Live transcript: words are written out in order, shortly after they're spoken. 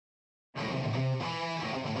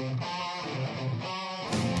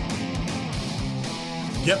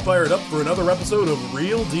Get fired up for another episode of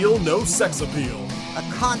Real Deal No Sex Appeal. A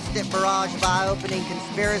constant barrage of eye-opening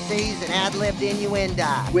conspiracies and ad-libbed innuendo.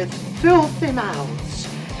 With filthy mouths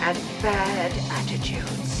and bad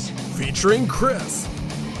attitudes. Featuring Chris.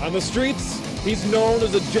 On the streets, he's known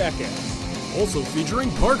as a jackass. Also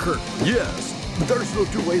featuring Parker. Yes, there's no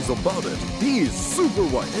two ways about it. He's super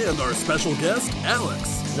white. And our special guest,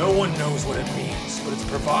 Alex. No one knows what it means, but it's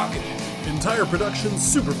provocative. Entire production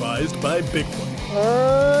supervised by Bigfoot.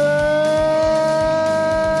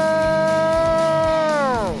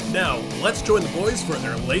 Now, let's join the boys for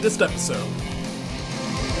their latest episode.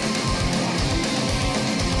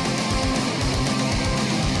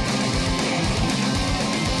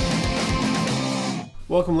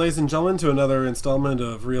 Welcome, ladies and gentlemen, to another installment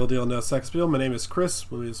of Real Deal No Sex Appeal. My name is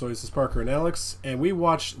Chris. With me as always is Parker and Alex, and we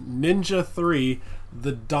watched Ninja 3: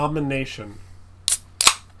 The Domination.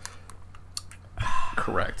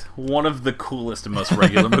 Correct. One of the coolest and most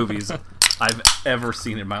regular movies I've ever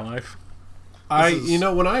seen in my life.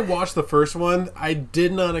 When I watched the first one, I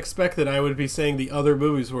did not expect that I would be saying the other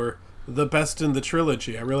movies were the best in the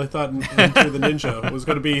trilogy. I really thought Enter the Ninja was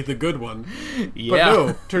going to be the good one. Yeah. But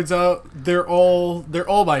no, turns out they're all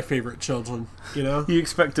my favorite children, you know? You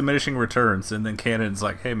expect diminishing returns, and then Canon's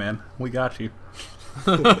like, hey man, we got you.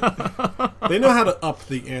 They know how to up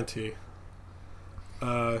the ante.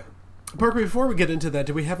 Parker, before we get into that,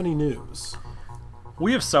 do we have any news?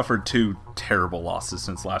 We have suffered two terrible losses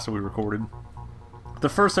since last we recorded. The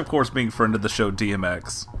first, of course, being friend of the show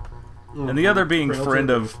DMX. And the other being friend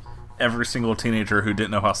of every single teenager who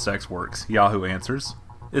didn't know how sex works, Yahoo Answers.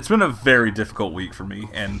 It's been a very difficult week for me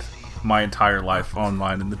and my entire life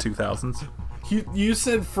online in the 2000s. You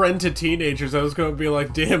said friend to teenagers. I was going to be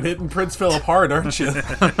like, damn, hitting Prince Philip hard, aren't you?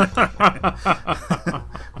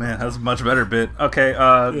 Man, that's a much better bit. Okay,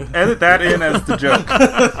 edit that in as the joke.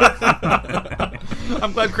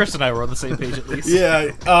 I'm glad Chris and I were on the same page at least.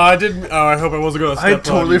 Yeah, I didn't. I hope I wasn't going to step I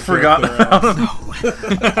totally forgot about him.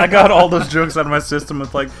 I got all those jokes out of my system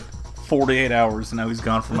with like 48 hours, and now he's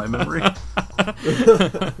gone from my memory.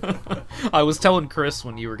 I was telling Chris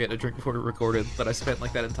when you were getting a drink before we recorded that I spent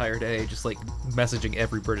like that entire day just like messaging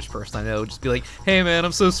every British person I know, just be like, hey man,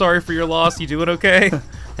 I'm so sorry for your loss, you doing okay?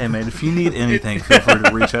 Hey man, if you need anything, feel free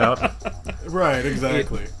to reach out. Right,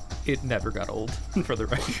 exactly. It never got old, for the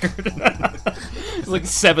record. It's like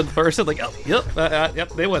seventh person, like, oh, yep,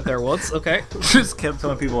 they went there once, okay. Just kept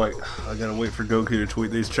telling people like, I gotta wait for Goku to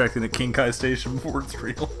tweet that he's checked in at Kinkai Station before it's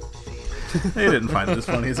real. They didn't find it as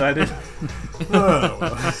funny as I did.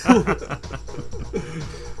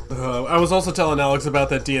 I was also telling Alex about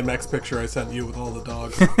that DMX picture I sent you with all the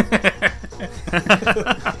dogs.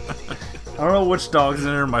 I don't know which dogs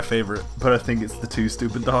are my favorite, but I think it's the two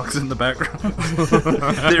stupid dogs in the background.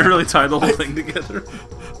 They really tie the whole thing together.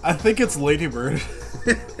 I think it's Ladybird.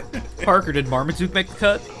 Parker, did Marmaduke make the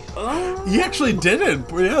cut? He actually didn't.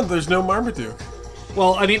 Yeah, there's no Marmaduke.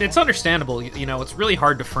 Well, I mean, it's understandable. You know, it's really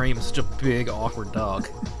hard to frame such a big, awkward dog.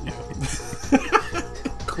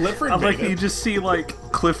 Clifford. I like you just see like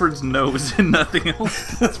Clifford's nose and nothing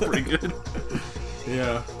else. That's pretty good.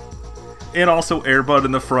 Yeah. And also Air Bud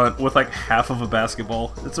in the front with like half of a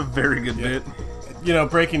basketball. It's a very good bit. You know,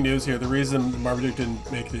 breaking news here. The reason Marmaduke didn't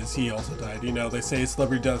make it is he also died. You know, they say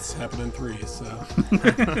celebrity deaths happen in threes, so.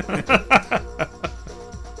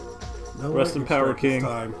 No Rest in power, King.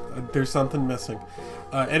 There's something missing.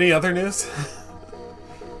 Any other news?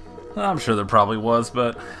 I'm sure there probably was,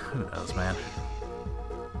 but who knows, man.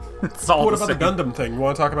 It's all What the about same. the Gundam thing? You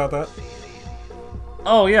want to talk about that?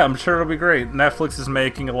 Oh yeah, I'm sure it'll be great. Netflix is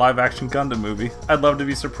making a live-action Gundam movie. I'd love to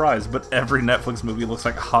be surprised, but every Netflix movie looks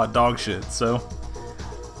like hot dog shit, so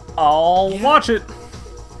I'll watch it.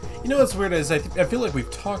 You know what's weird is I feel like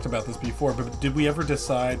we've talked about this before, but did we ever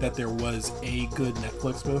decide that there was a good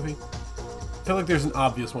Netflix movie? I feel like there's an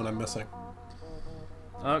obvious one I'm missing.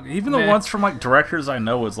 Even the ones from like directors I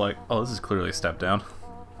know is like, oh, this is clearly a step down.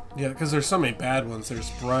 Yeah, because there's so many bad ones.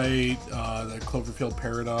 There's Bright, the Cloverfield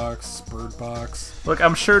Paradox, Bird Box. Look,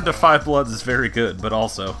 I'm sure Defy Bloods is very good, but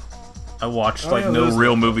also, I watched no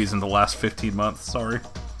real movies in the last 15 months. Sorry.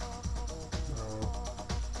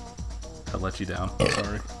 I let you down.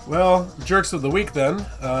 Sorry. Well, jerks of the week then.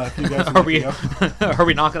 If you guys Are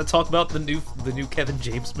we not going to talk about the new Kevin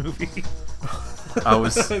James movie? I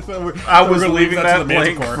was leaving that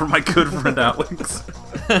blank for my good friend Alex.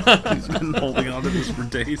 He's been holding on to this for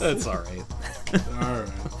days. That's all right. All right.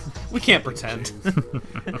 We can't pretend.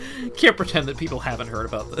 Can't pretend that people haven't heard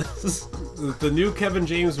about this. The new Kevin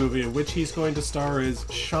James movie in which he's going to star is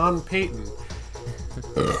Sean Payton.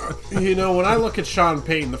 You know, when I look at Sean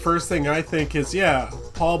Payton, the first thing I think is,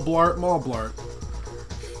 Paul Blart Mall Blart.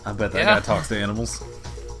 I bet that guy talks to animals.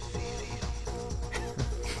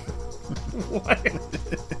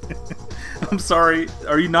 I'm sorry,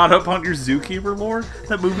 are you not up on your Zookeeper lore?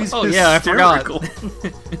 That movie's hysterical. I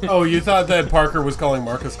forgot. Oh, you thought that Parker was calling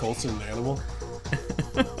Marcus Coulson an animal?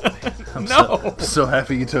 I'm No. so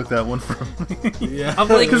happy you took that one from me. Yeah. I'm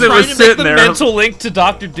like 'Cause it trying was to make sitting the there. mental link to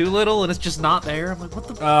Dr. Doolittle, and it's just not there. I'm like, what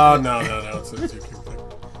the? Oh, no. It's a Zookeeper thing.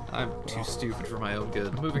 I'm too stupid for my own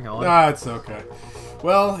good. Moving on. Ah, it's okay.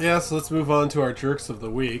 Well, yes, let's move on to our jerks of the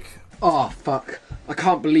week. Oh, fuck. I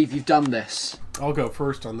can't believe you've done this. I'll go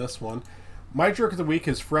first on this one. My jerk of the week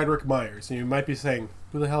is Frederick Myers. And you might be saying,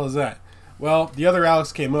 who the hell is that? Well, the other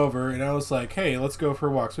Alex came over, and I was like, hey, let's go for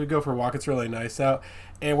a walk. So we go for a walk. It's really nice out.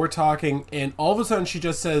 And we're talking, and all of a sudden she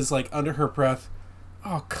just says, like, under her breath,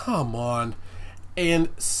 oh, come on. And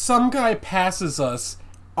some guy passes us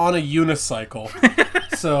on a unicycle.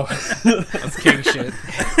 So That's king shit.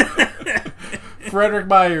 Frederick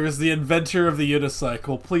Myers, the inventor of the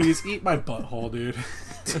unicycle, please eat my butthole, dude.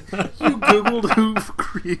 You Googled who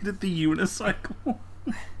created the unicycle?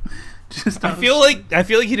 I feel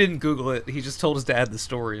like he didn't Google it. He just told his dad the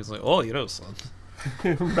story. He's like, oh, son.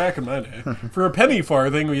 Back in my day, for a penny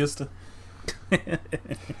farthing, we used to.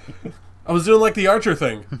 I was doing like the Archer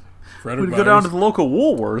thing. Frederick We'd go down to the local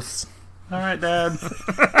Woolworths. All right, Dad.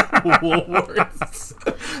 Woolworths.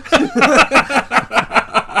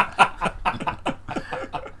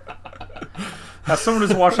 As someone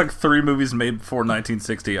who's watched like 3 movies made before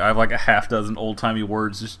 1960, I have like a half dozen old-timey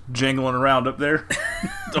words just jangling around up there.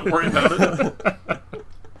 Don't worry about it.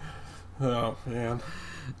 Oh, man.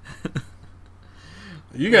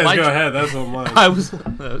 You guys go ahead. That's what mine. I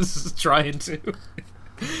was trying to.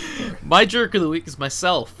 My jerk of the week is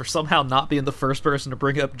myself for somehow not being the first person to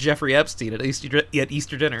bring up Jeffrey Epstein at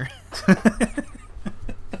Easter dinner.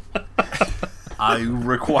 I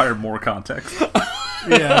require more context.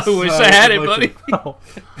 Yes, I wish I had it, like buddy.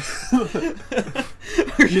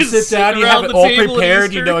 You sit down, you have it all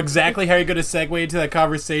prepared, you know exactly how you're going to segue into that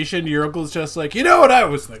conversation. Your uncle's just like, you know what I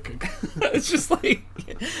was thinking. It's just like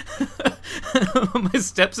my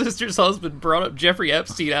stepsister's husband brought up Jeffrey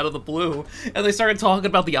Epstein out of the blue, and they started talking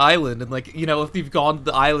about the island and like, you know, if you've gone to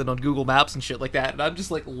the island on Google Maps and shit like that, and I'm just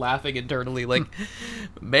like laughing internally, like,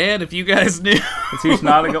 man, if you guys knew. It's each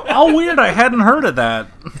nod and go, oh weird, I hadn't heard of that.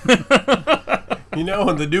 You know,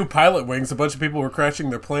 in the new Pilot Wings, a bunch of people were crashing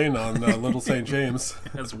their plane on Little St. James.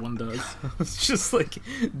 As one does. It's just like,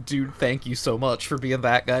 dude, thank you so much for being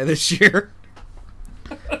that guy this year.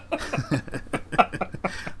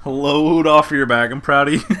 Load off your back. I'm proud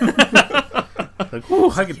of you. Like,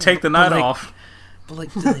 whew, I can take the night off. But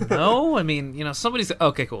like, do they know? I mean, you know, somebody's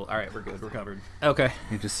okay. Cool. All right, we're good. We're covered. Okay.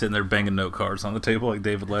 You're just sitting there banging note cards on the table like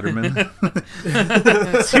David Letterman.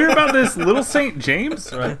 Let's hear about this Little St.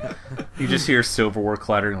 James. Right. You just hear silverware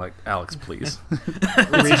clattering. Like, Alex, please.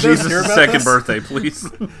 Jesus' second birthday, please.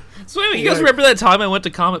 So wait, you guys remember that time I went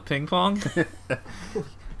to Comet Ping Pong?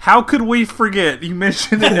 How could we forget? You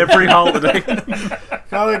mention it every holiday.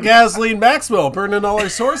 Call it Gasoline Maxwell burning all her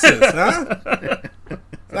sources, huh?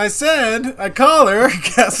 I said, I call her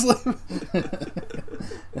Gasoline.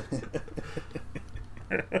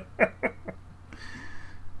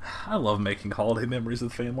 I love making holiday memories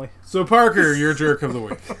with family. So, Parker, your jerk of the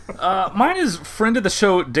week. Mine is friend of the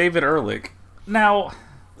show, David Ehrlich. Now,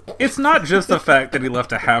 it's not just the fact that he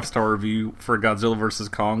left a half-star review for Godzilla vs.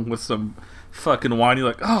 Kong with some fucking whiny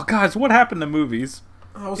like, oh, guys, what happened to movies?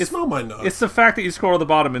 Oh, smell my nuts. It's the fact that you scroll to the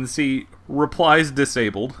bottom and see replies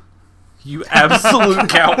disabled. You absolute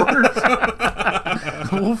coward.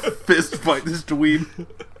 We'll fist fight this dweeb.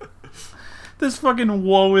 This fucking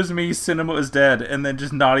woe is me, cinema is dead, and then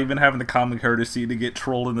just not even having the common courtesy to get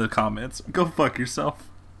trolled in the comments. Go fuck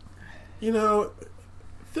yourself. You know,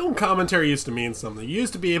 film commentary used to mean something. You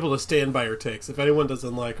used to be able to stand by your takes. If anyone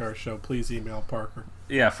doesn't like our show, please email Parker.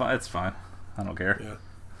 Yeah, it's fine. I don't care. Yeah.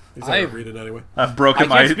 He's not gonna read it anyway. I've broken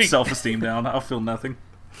my self-esteem down. I'll feel nothing.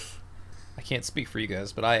 I can't speak for you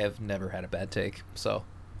guys, but I have never had a bad take, so.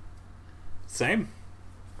 Same.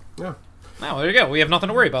 Yeah. Now, there you go. We have nothing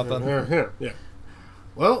to worry about then. Yeah.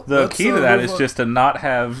 Well, the key to that is just to not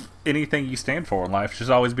have anything you stand for in life. Just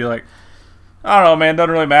always be like, I don't know, man,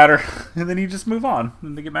 doesn't really matter. And then you just move on.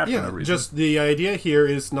 And they get mad for no reason. Just the idea here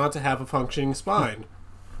is not to have a functioning spine.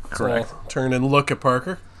 Correct. So I'll turn and look at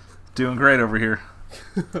Parker. Doing great over here.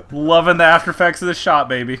 Loving the after effects of the shot,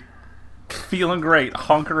 baby. Feeling great.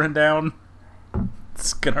 Hunkering down.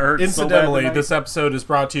 It's gonna hurt. Incidentally, so bad this episode is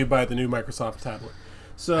brought to you by the new Microsoft tablet.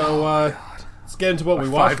 So, let's get into what we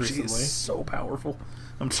watched 5G recently. is so powerful.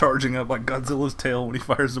 I'm charging up like Godzilla's tail when he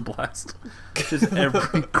fires a blast. Just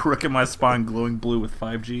every crook in my spine glowing blue with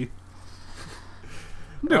 5G.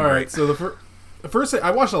 All right, so the First,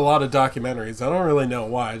 I watched a lot of documentaries. I don't really know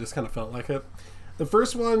why. I just kind of felt like it. The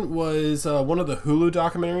first one was one of the Hulu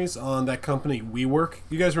documentaries on that company WeWork.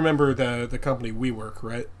 You guys remember the company WeWork,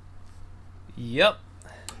 right? Yep.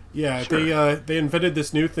 Yeah, sure. They invented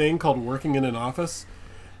this new thing called working in an office.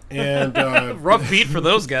 And rough beat for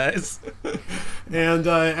those guys. And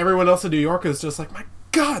everyone else in New York is just like, my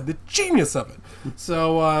God, the genius of it.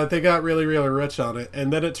 So they got really, really rich on it.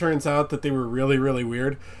 And then it turns out that they were really, really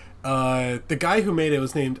weird. The guy who made it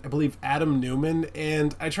was named, I believe, Adam Newman.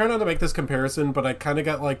 And I try not to make this comparison, but I kind of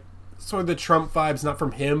got like sort of the Trump vibes, not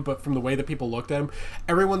from him, but from the way that people looked at him.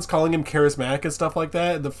 Everyone's calling him charismatic and stuff like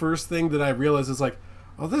that. And the first thing that I realized is like,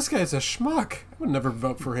 oh, this guy's a schmuck. I would never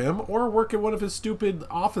vote for him or work in one of his stupid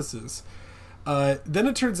offices. Then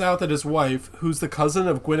it turns out that his wife, who's the cousin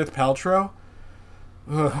of Gwyneth Paltrow,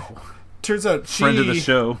 turns out she friend of the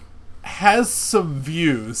show, has some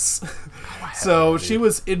views. So she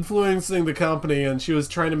was influencing the company, and she was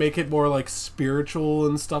trying to make it more like spiritual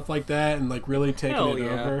and stuff like that, and like really taking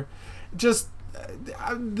over. Just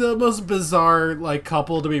the most bizarre like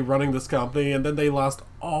couple to be running this company, and then they lost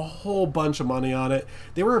a whole bunch of money on it.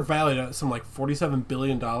 They were valued at some like $47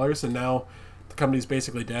 billion, and now the company's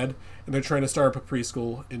basically dead, and they're trying to start up a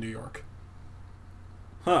preschool in New York.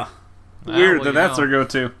 Huh. Weird that's their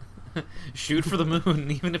go-to. Shoot for the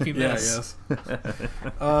moon, even if you miss. Yeah, yes.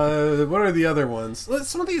 What are the other ones?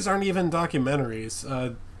 Some of these aren't even documentaries,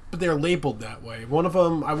 but they're labeled that way. One of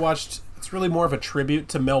them I watched, it's really more of a tribute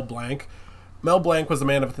to Mel Blanc. Mel Blanc was the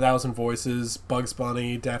man of 1,000 voices, Bugs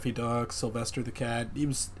Bunny, Daffy Duck, Sylvester the Cat. He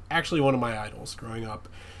was actually one of my idols growing up.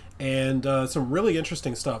 And some really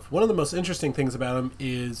interesting stuff. One of the most interesting things about him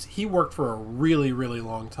is he worked for a really, really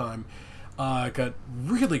long time. Got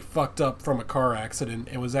really fucked up from a car accident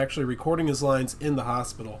and was actually recording his lines in the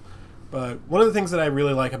hospital. But one of the things that I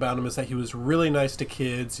really like about him is that he was really nice to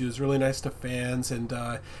kids, he was really nice to fans, and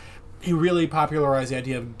he really popularized the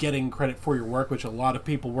idea of getting credit for your work, which a lot of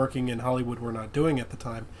people working in Hollywood were not doing at the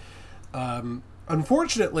time.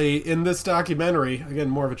 Unfortunately, in this documentary, again,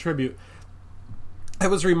 more of a tribute, I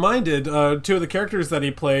was reminded, two of the characters that he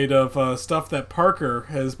played of stuff that Parker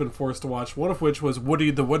has been forced to watch, one of which was Woody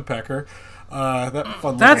the Woodpecker. That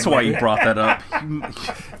fun. That's why you brought that up.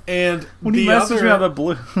 And when you messaged me out of the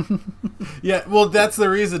blue. Yeah, well, that's the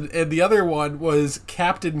reason. And the other one was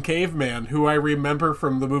Captain Caveman, who I remember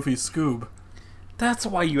from the movie Scoob. That's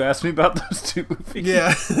why you asked me about those two movies.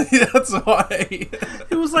 Yeah, that's why.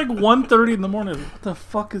 It was like 1:30 in the morning. What the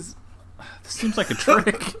fuck is... This seems like a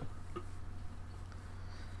trick.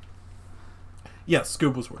 Yes,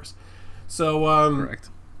 Scoob was worse. So, correct.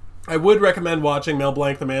 I would recommend watching Mel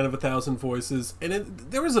Blanc, The Man of 1,000 Voices. And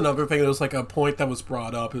there was another thing that was like a point that was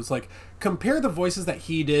brought up. It was like, compare the voices that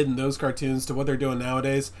he did in those cartoons to what they're doing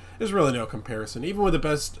nowadays. There's really no comparison. Even with the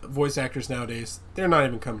best voice actors nowadays, they're not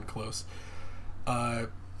even coming close. But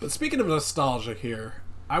speaking of nostalgia here,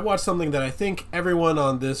 I watched something that I think everyone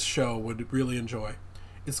on this show would really enjoy.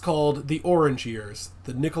 It's called The Orange Years,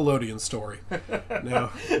 the Nickelodeon story.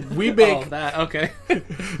 Now, we make... Oh, that, okay.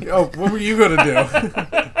 Oh, what were you going to do?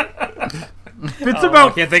 It's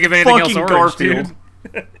about I can't think of anything else orange, Garfield.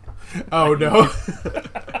 dude. Oh, no.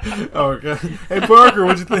 Oh, okay. Hey, Parker,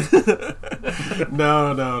 what'd you think?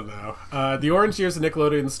 No. The Orange Years, the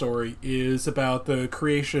Nickelodeon story is about the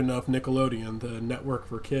creation of Nickelodeon, the network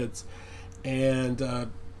for kids. And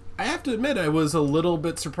I have to admit, I was a little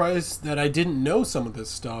bit surprised that I didn't know some of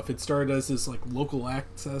this stuff. It started as this like local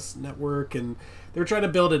access network, and they were trying to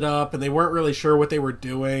build it up, and they weren't really sure what they were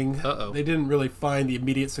doing. They didn't really find the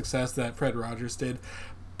immediate success that Fred Rogers did,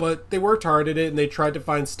 but they worked hard at it, and they tried to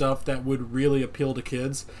find stuff that would really appeal to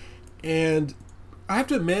kids. And I have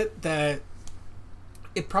to admit that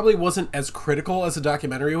it probably wasn't as critical as a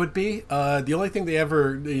documentary would be. The only thing they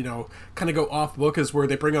ever, kind of go off book is where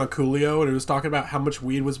they bring on Coolio, and it was talking about how much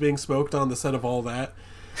weed was being smoked on the set of All That.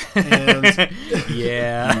 And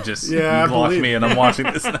yeah. You just blocked me, and I'm watching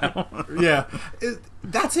this now. Yeah.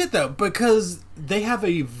 That's it, though, because they have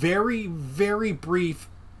a very, very brief,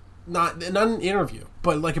 not an interview,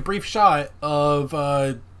 but like a brief shot of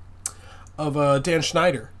Dan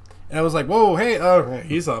Schneider. And I was like, whoa, hey,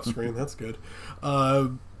 he's off screen. That's good.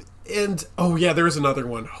 And oh yeah, there was another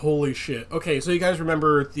one. Holy shit. Okay, so you guys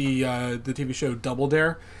remember the TV show Double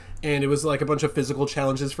Dare? And it was like a bunch of physical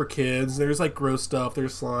challenges for kids. There's like gross stuff,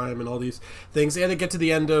 there's slime and all these things. They had to get to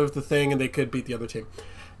the end of the thing and they could beat the other team.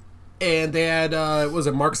 And they had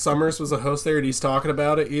Mark Summers was a host there, and he's talking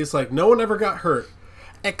about it. He's like, no one ever got hurt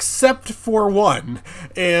except for one.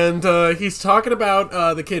 And he's talking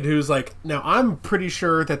about the kid who's like, now I'm pretty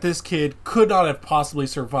sure that this kid could not have possibly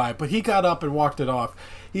survived, but he got up and walked it off.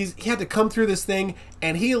 He had to come through this thing,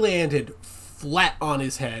 and he landed flat on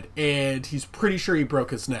his head, and he's pretty sure he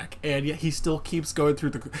broke his neck, and yet he still keeps going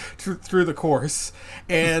through the course.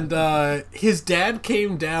 And his dad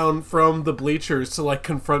came down from the bleachers to like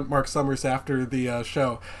confront Mark Summers after the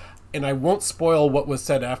show, and I won't spoil what was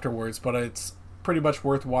said afterwards, but it's pretty much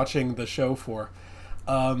worth watching the show for.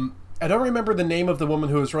 I don't remember the name of the woman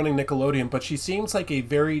who was running Nickelodeon, but she seems like a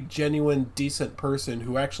very genuine, decent person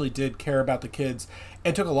who actually did care about the kids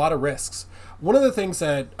and took a lot of risks. One of the things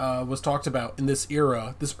that was talked about in this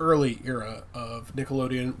era, this early era of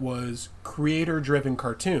Nickelodeon, was creator-driven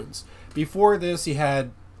cartoons. Before this, you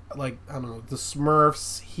had, like, I don't know, the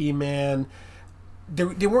Smurfs, He-Man. They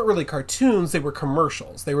weren't really cartoons, they were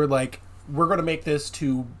commercials. They were like, we're going to make this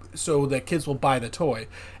so that kids will buy the toy.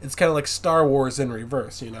 It's kind of like Star Wars in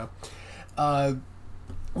reverse, you know?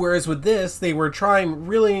 Whereas with this, they were trying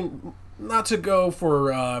really not to go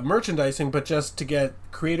for merchandising, but just to get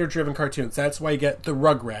creator-driven cartoons. That's why you get the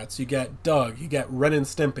Rugrats, you get Doug, you get Ren and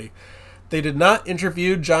Stimpy. They did not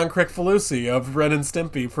interview John Kricfalusi of Ren and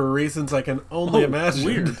Stimpy for reasons I can only imagine.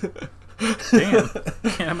 Weird. Damn.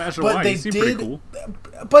 Can't imagine why. He seemed pretty cool.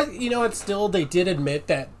 But, you know, they did admit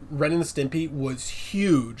that Ren and Stimpy was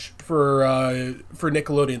huge for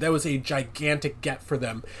Nickelodeon. That was a gigantic get for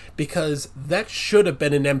them, because that should have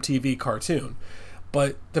been an MTV cartoon.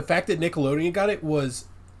 But the fact that Nickelodeon got it was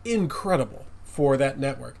incredible for that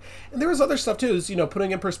network. And there was other stuff too, you know,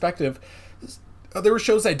 putting in perspective. There were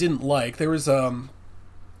shows I didn't like. There was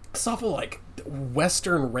stuff like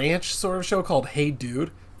Western Ranch sort of show called Hey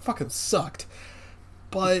Dude. Fucking sucked.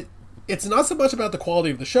 But it's not so much about the quality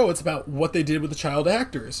of the show, it's about what they did with the child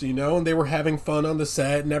actors, you know, and they were having fun on the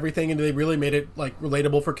set and everything, and they really made it like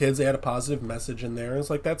relatable for kids. They had a positive message in there. It's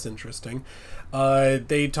like, that's interesting.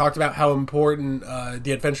 They talked about how important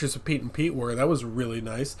The Adventures of Pete and Pete were. That was really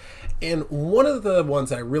nice. And one of the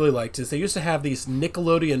ones I really liked is they used to have these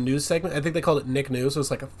Nickelodeon news segment. I think they called it Nick News. It was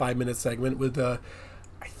like a 5-minute segment with I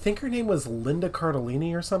think her name was Linda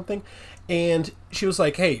Cardellini or something, and she was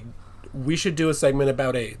like, hey, we should do a segment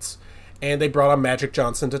about AIDS. And they brought on Magic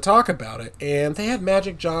Johnson to talk about it. And they had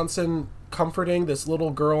Magic Johnson comforting this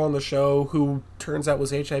little girl on the show who turns out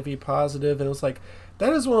was HIV positive. And it was like,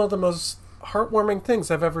 that is one of the most heartwarming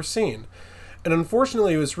things I've ever seen. And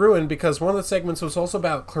unfortunately, it was ruined because one of the segments was also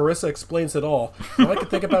about Clarissa Explains It All. All I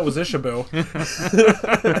could think about was Ishaboo.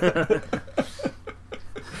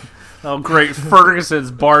 Oh, great.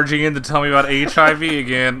 Ferguson's barging in to tell me about HIV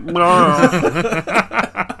again.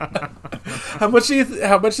 How much do you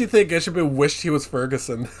think Ishaboo wished he was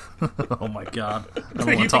Ferguson? Oh my god.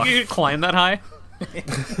 You think you could climb that high?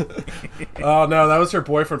 Oh no, that was her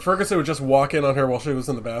boyfriend. Ferguson would just walk in on her while she was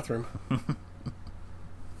in the bathroom.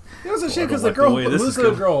 It was a shame because the girl, who's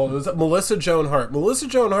the girl? It was Melissa Joan Hart. Melissa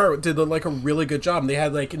Joan Hart did like a really good job. And they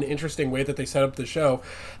had like an interesting way that they set up the show.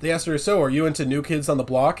 They asked her, "So, are you into New Kids on the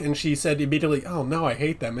Block?" And she said immediately, "Oh no, I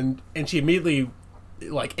hate them." And she immediately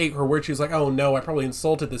like ate her words. She was like, "Oh no, I probably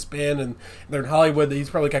insulted this band, and they're in Hollywood.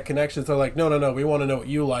 He's probably got connections." They're like, "No, we want to know what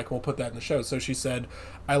you like. We'll put that in the show." So she said,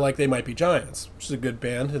 "I like They Might Be Giants," which is a good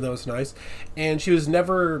band, and that was nice. And she was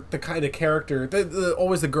never the kind of character,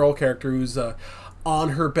 always the girl character who's on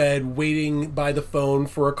her bed waiting by the phone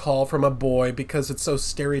for a call from a boy because it's so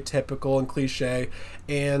stereotypical and cliche.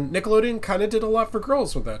 And Nickelodeon kind of did a lot for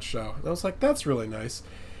girls with that show. And I was like, that's really nice.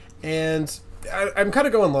 And I'm kind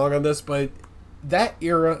of going long on this, but that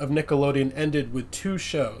era of Nickelodeon ended with 2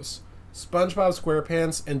 shows, SpongeBob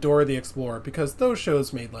SquarePants and Dora the Explorer, because those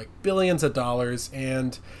shows made like billions of dollars,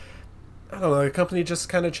 and I don't know, the company just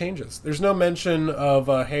kind of changes. There's no mention of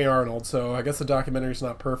Hey Arnold, so I guess the documentary's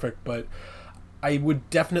not perfect, but I would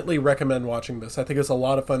definitely recommend watching this. I think it's a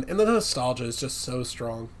lot of fun, and the nostalgia is just so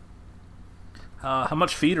strong. How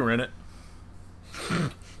much feet are in it?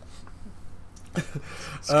 Let's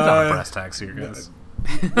get on brass tacks here, guys.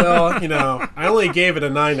 Well, you know, I only gave it a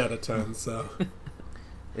 9 out of 10, so...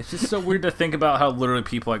 It's just so weird to think about how literally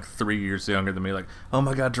people like 3 years younger than me, like, oh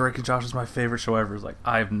my god, Drake and Josh is my favorite show ever. It's like,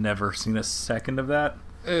 I've never seen a second of that.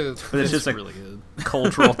 But it's just like really good.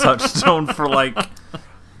 Cultural touchstone for like...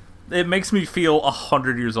 It makes me feel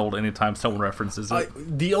 100 years old anytime someone references it.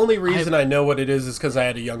 The only reason I know what it is because I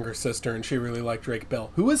had a younger sister and she really liked Drake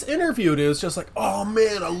Bell, who was interviewed. It was just like, oh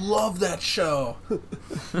man, I love that show.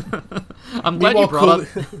 I'm glad you brought up.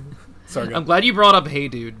 Sorry, I'm glad you brought up Hey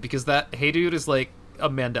Dude, because that Hey Dude is like a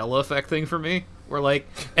Mandela effect thing for me, where like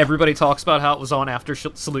everybody talks about how it was on after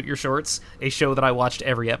Salute Your Shorts, a show that I watched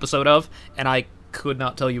every episode of, and I could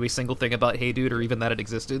not tell you a single thing about Hey Dude or even that it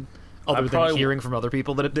existed. Other than hearing from other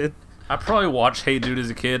people that it did. I probably watched Hey Dude as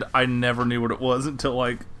a kid. I never knew what it was until,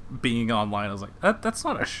 like, being online. I was like, that's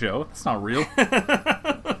not a show. That's not real.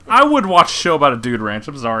 I would watch a show about a dude ranch.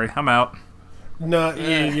 I'm sorry. I'm out. No,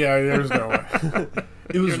 yeah, there's no way.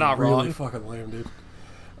 It was You're not really wrong. fucking lame, dude.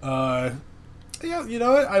 Yeah, you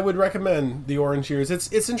know what? I would recommend the Orange Years.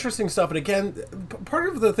 It's interesting stuff, and again, part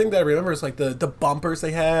of the thing that I remember is like the bumpers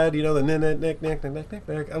they had. You know, the nick.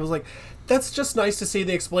 I was like, that's just nice to see.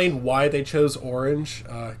 They explained why they chose orange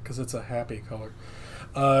because it's a happy color.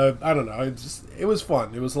 I don't know. It was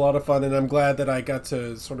fun. It was a lot of fun, and I'm glad that I got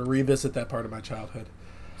to sort of revisit that part of my childhood.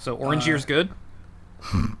 So Orange Year's good?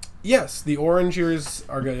 Yes, the Orange Years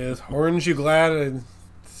are good. Is Orange You Glad? And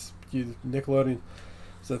you Nickelodeon.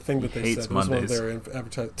 It's a thing that they hates said. It was one of Mondays. their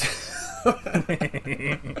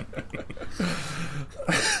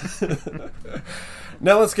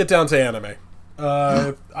Now let's get down to anime.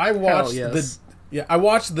 I watched yes. I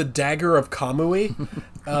watched The Dagger of Kamui,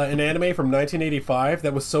 an anime from 1985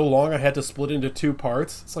 that was so long I had to split into 2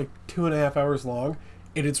 parts. It's like 2.5 hours long,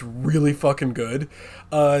 and it's really fucking good.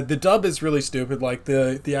 The dub is really stupid. Like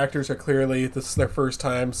the actors are clearly, this is their first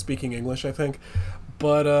time speaking English, I think.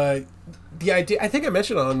 But the idea, I think I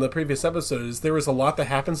mentioned on the previous episode, is there was a lot that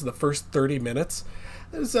happens in the first 30 minutes.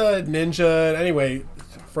 There's a ninja, anyway,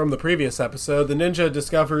 from the previous episode. The ninja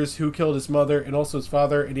discovers who killed his mother and also his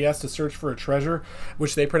father, and he has to search for a treasure,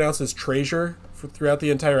 which they pronounce as treasure throughout the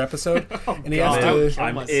entire episode. And he has to...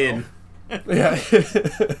 I'm in. Yeah,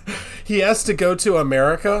 he has to go to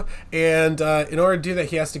America, and in order to do that,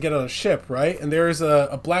 he has to get on a ship, right? And there's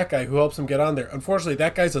a black guy who helps him get on there. Unfortunately,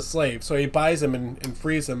 that guy's a slave, so he buys him and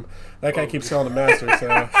frees him. That guy keeps calling him master, so...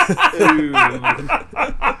 Ooh,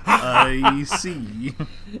 I see.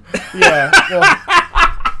 Yeah,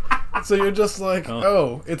 well... So you're just like,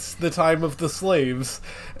 oh, it's the time of the slaves.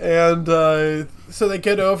 And so they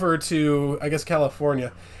get over to, I guess,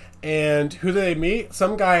 California. And who do they meet?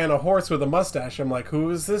 Some guy on a horse with a mustache. I'm like,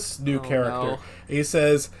 who is this new character? no. He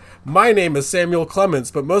says, my name is Samuel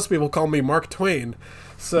Clemens, but most people call me Mark Twain.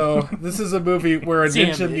 So this is a movie where a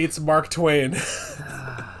ninja meets Mark Twain.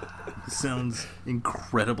 Sounds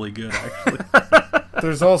incredibly good, actually.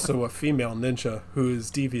 There's also a female ninja who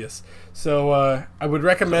is devious. So I would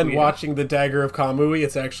recommend watching The Dagger of Kamui.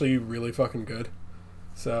 It's actually really fucking good.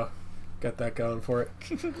 So... got that going for it.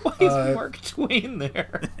 Why is Mark Twain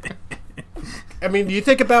there? I mean, you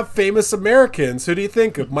think about famous Americans. Who do you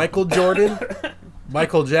think of? Michael Jordan?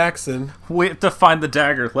 Michael Jackson? We have to find the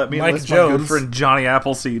dagger. Let me Mike enlist my good Jones. friend Johnny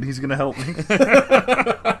Appleseed. He's going to help me.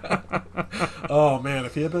 Oh, man,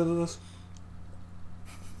 if he had been in this...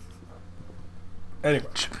 Anyway.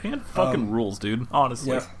 Japan fucking rules, dude.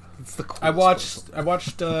 Honestly. Yeah. It's the I watched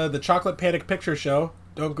the Chocolate Panic Picture Show.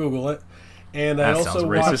 Don't Google it. And I That also sounds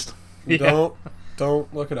watched... racist.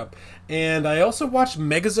 Don't look it up. And I also watched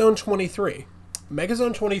Megazone 23.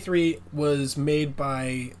 Megazone 23 was made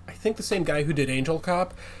by, I think, the same guy who did Angel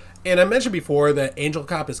Cop. And I mentioned before that Angel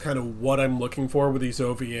Cop is kind of what I'm looking for with these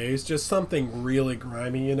OVAs. Just something really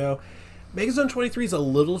grimy, you know? Megazone 23 is a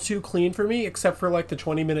little too clean for me, except for, like, the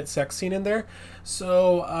 20-minute sex scene in there.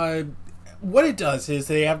 So, what it does is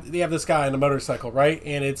they have this guy on a motorcycle, right?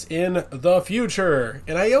 And it's in the future.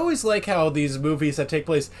 And I always like how these movies that take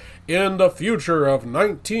place in the future of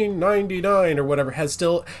 1999 or whatever has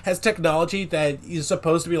technology that is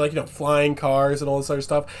supposed to be like, you know, flying cars and all this other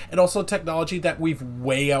stuff, and also technology that we've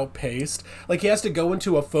way outpaced. Like, he has to go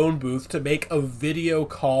into a phone booth to make a video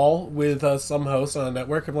call with some host on a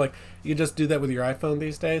network. I'm like, you just do that with your iPhone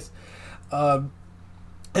these days?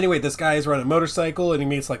 Anyway, this guy is riding a motorcycle, and he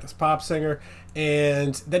meets, like, this pop singer,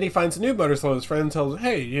 and then he finds a new motorcycle. His friend tells him,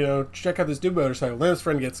 hey, you know, check out this new motorcycle. Then his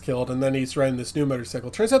friend gets killed, and then he's riding this new motorcycle.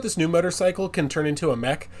 Turns out this new motorcycle can turn into a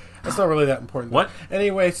mech. That's not really that important, though. What?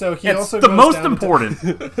 Anyway, so he It's also the goes most down important.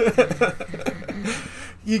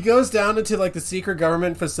 he goes down into, like, the secret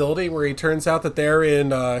government facility where he turns out that they're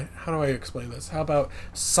in, how do I explain this? How about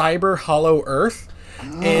Cyber Hollow Earth?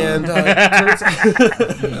 And turns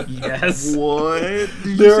Yes. What? Did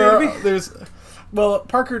you say to me? there's well,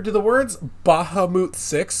 Parker, do the words Bahamut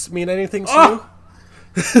 6 mean anything to you?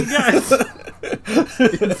 Guys,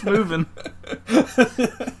 it's moving.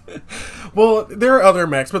 Well, there are other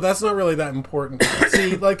mechs, but that's not really that important.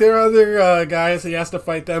 See, like, there are other guys, he has to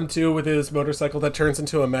fight them too with his motorcycle that turns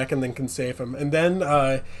into a mech and then can save him. And then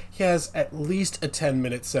he has at least a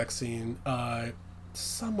 10-minute sex scene,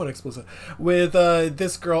 somewhat explicit, with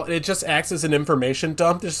this girl. It just acts as an information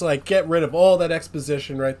dump, just like, get rid of all that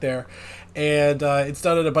exposition right there. And it's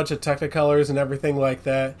done in a bunch of Technicolors and everything like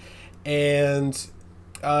that. And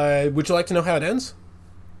would you like to know how it ends?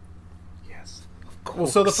 Yes. Well,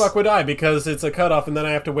 so the fuck would I, because it's a cutoff, and then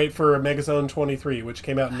I have to wait for Megazone 23, which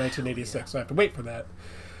came out in 1986, so I have to wait for that,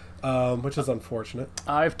 which is unfortunate.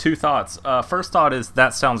 I have 2 thoughts. First thought is,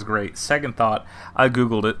 that sounds great. Second thought, I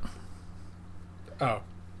Googled it. Oh.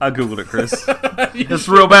 I googled it, Chris. It's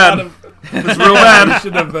real bad. It's real bad. You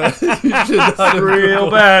should have. You should not have Real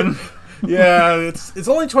Googled. bad. Yeah, it's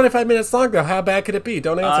only 25 minutes long though. How bad could it be?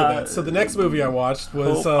 Don't answer that. So the next movie I watched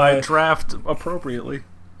was Hope I draft appropriately.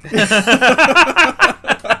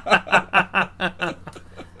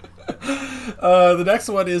 the next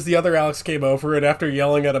one is the other Alex came over, and after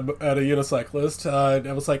yelling at a unicyclist,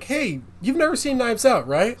 I was like, "Hey, you've never seen Knives Out,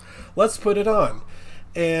 right? Let's put it on."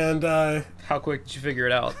 And How quick did you figure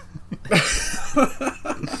it out?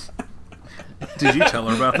 Did you tell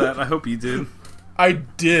her about that? I hope you did. I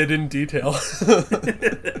did in detail.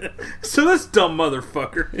 So this dumb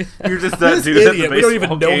motherfucker. You're just that This dude at the idiot. We don't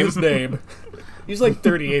baseball even know game. his name. He's like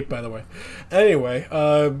 38, by the way. Anyway,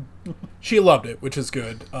 she loved it, which is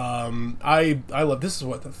good. I love. This is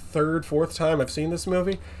what, the third, fourth time I've seen this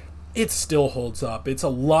movie. It still holds up. It's a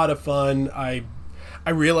lot of fun. I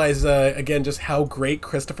realize again just how great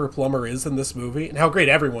Christopher Plummer is in this movie, and how great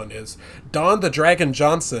everyone is. Don the Dragon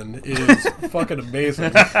Johnson is fucking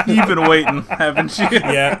amazing. You've been waiting, haven't you?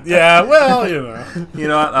 Yeah. Well, you know. You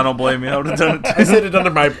know what? I don't blame you. I would have done it too. I said it under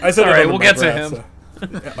my. I said All it right, under we'll my get to breath, him. so.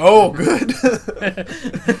 Oh, good.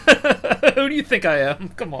 Who do you think I am?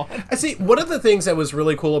 Come on. I see. One of the things that was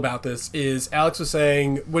really cool about this is Alex was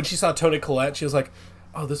saying when she saw Toni Collette, she was like,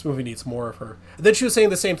 "Oh, this movie needs more of her." And then she was saying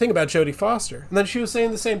the same thing about Jodie Foster, and then she was saying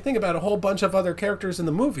the same thing about a whole bunch of other characters in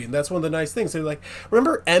the movie. And that's one of the nice things. They're like,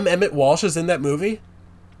 "Remember Emmett Walsh is in that movie?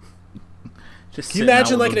 Just Can you sitting out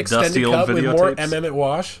imagine with like an those dusty extended old cut with more videotapes. Emmett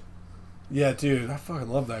Walsh?" Yeah, dude, I fucking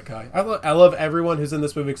love that guy. I love everyone who's in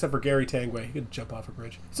this movie except for Gary Tanguay. He could jump off a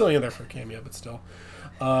bridge. He's only in there for a cameo, but still.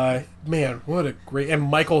 Man, what a great... And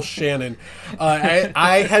Michael Shannon.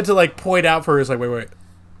 I had to, like, point out for her, like, wait.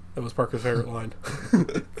 That was Parker's favorite line.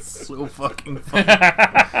 So fucking funny.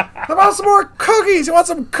 How about some more cookies? You want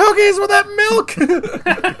some cookies with that milk?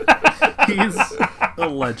 He's a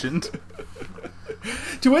legend.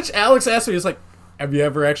 To which Alex asked me, he's like, have you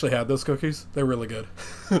ever actually had those cookies? They're really good.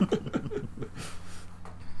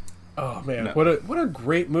 Oh, man. No. What a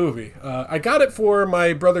great movie. I got it for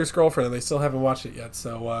my brother's girlfriend, and they still haven't watched it yet,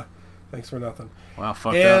 so thanks for nothing. Wow,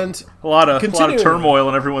 fucked And up. A lot of continuing- turmoil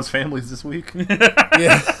in everyone's families this week.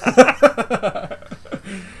 Yeah.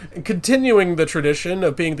 And continuing the tradition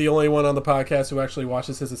of being the only one on the podcast who actually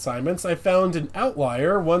watches his assignments, I found an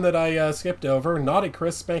outlier, one that I skipped over, Naughty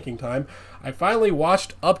Chris Spanking Time. I finally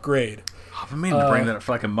watched Upgrade. I've been meaning to bring that up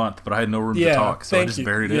for like a month, but I had no room to Yeah, talk, so I thank just you.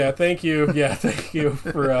 buried it. Yeah, thank you. Yeah, thank you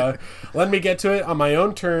for letting me get to it on my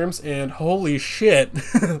own terms, and holy shit.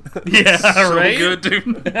 Yeah, So right? good,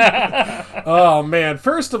 dude. Oh, man.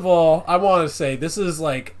 First of all, I want to say this is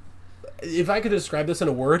like, if I could describe this in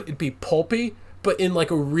a word, it'd be pulpy, but in like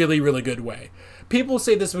a really, really good way. People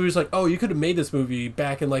say this movie's like, oh, you could have made this movie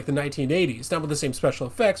back in like the 1980s, not with the same special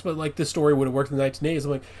effects, but like this story would have worked in the 1980s. I'm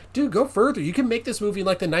like, dude, go further. You can make this movie in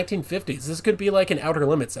like the 1950s. This could be like an Outer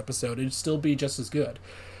Limits episode. It'd still be just as good.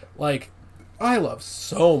 Like, I love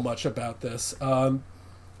so much about this.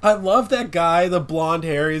 I love that guy, the blonde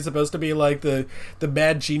hair. He's supposed to be like the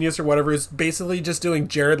mad genius or whatever. Is basically just doing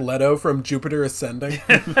Jared Leto from Jupiter Ascending.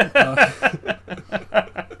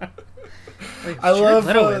 I love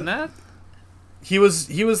Leto in that? He was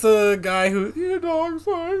the guy who dogs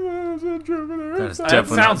like this in Jupiter. That is Ascending."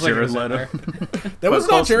 definitely sounds not like it Jared was in Leto. there. That was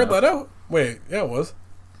but not close Jared enough. Leto. Wait, yeah, it was.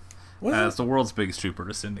 Was As the world's biggest Jupiter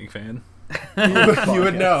Ascending fan. you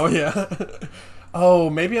would know, yeah. Oh,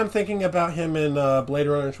 maybe I'm thinking about him in Blade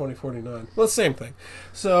Runner 2049. Well, same thing.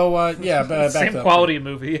 So, yeah, back Same to quality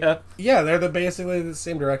movie, yeah. Yeah, they're basically the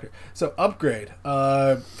same director. So, Upgrade.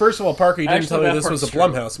 First of all, Parker, you didn't Actually, tell me that this was a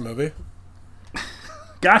part's true. Blumhouse movie.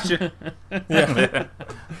 Gotcha. Yeah.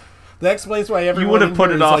 That explains why everyone You would have in put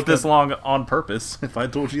here it is off like this a, long on purpose if I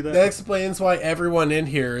told you That that. explains why everyone in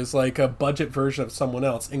here is like a budget version of someone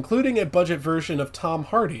else, including a budget version of Tom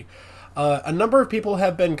Hardy. A number of people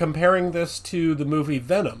have been comparing this to the movie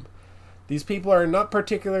Venom. These people are not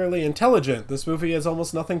particularly intelligent. This movie has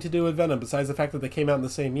almost nothing to do with Venom, besides the fact that they came out in the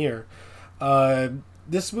same year.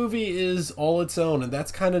 This movie is all its own, and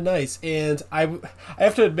that's kind of nice. And I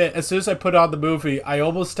have to admit, as soon as I put on the movie, I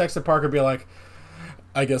almost texted Parker and be like,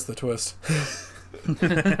 I guess the twist.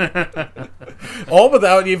 All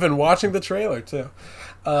without even watching the trailer, too.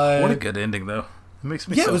 What a good ending, though. It makes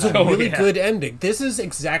me Yeah, so it was a happy. really good ending. This is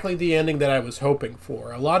exactly the ending that I was hoping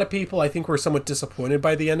for. A lot of people, I think, were somewhat disappointed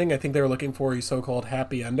by the ending. I think they were looking for a so-called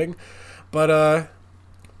happy ending. But,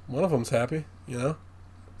 one of them's happy, you know?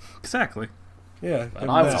 Exactly. Yeah. I and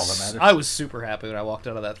all that was, matters. I was super happy when I walked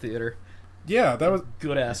out of that theater. yeah, that was...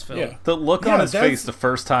 Good ass film. Yeah. The look Yeah, on his that's- face the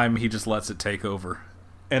first time he just lets it take over.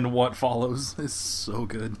 And what follows is so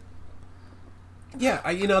good.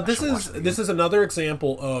 Yeah, this is another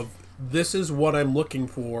example of this is what I'm looking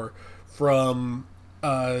for from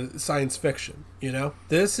science fiction.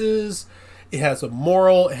 It has a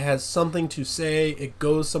moral, it has something to say, it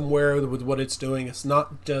goes somewhere with what it's doing. It's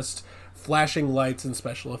not just flashing lights and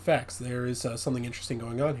special effects. There is something interesting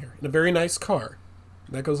going on here. And a very nice car.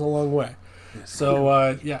 That goes a long way. So,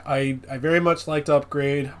 I very much liked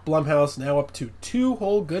Upgrade. Blumhouse now up to 2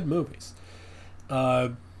 whole good movies.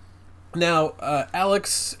 Now,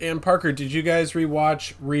 Alex and Parker, did you guys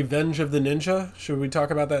rewatch Revenge of the Ninja? Should we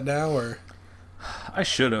talk about that now, or? I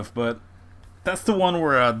should have, but that's the one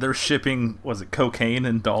where they're shipping, was it cocaine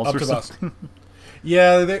and dolls or something?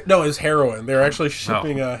 Yeah, no, it's heroin. They're actually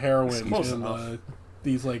shipping heroin in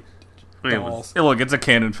these, dolls. Look, it's a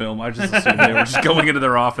canon film. I just assumed they were just going into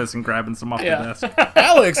their office and grabbing some off the desk.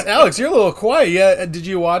 Alex, you're a little quiet. Yeah, did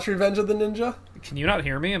you watch Revenge of the Ninja? Can you not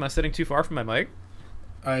hear me? Am I sitting too far from my mic?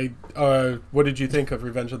 What did you think of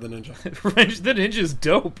Revenge of the Ninja? Revenge of the Ninja is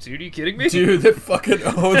dope, dude. Are you kidding me? Dude, that fucking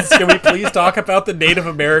owns. Can we please talk about the Native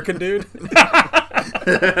American dude?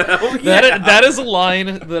 That is a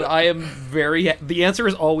line that I am very... The answer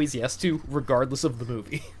is always yes to, regardless of the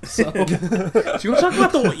movie. So. Do you want to talk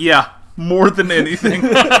about the... Yeah, more than anything.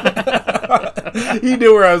 He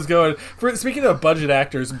knew where I was going. Speaking of budget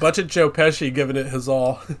actors, Budget Joe Pesci giving it his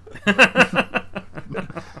all. That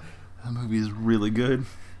movie is really good.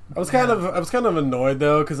 I was kind of annoyed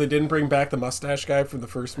though because they didn't bring back the mustache guy from the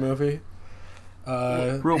first movie.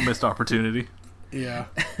 Real missed opportunity. Yeah,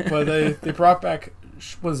 but they brought back,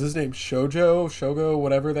 what is his name, Shogo,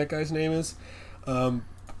 whatever that guy's name is.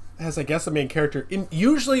 As I guess the main character.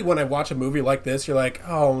 Usually when I watch a movie like this, you're like,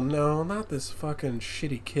 oh no, not this fucking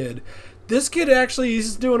shitty kid. This kid actually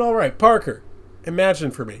is doing all right. Parker,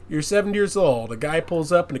 imagine for me, you're 7 years old. A guy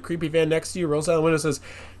pulls up in a creepy van next to you, rolls down the window, and says,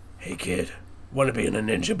 "Hey kid, want to be in a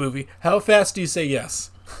ninja movie?" How fast do you say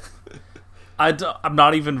yes? I'm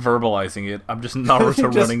not even verbalizing it. I'm just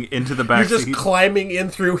Naruto running into the back seat. You're just climbing in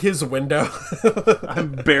through his window.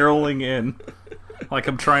 I'm barreling in. Like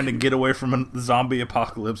I'm trying to get away from a zombie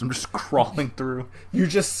apocalypse. I'm just crawling through. You're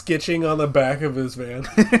just sketching on the back of his van.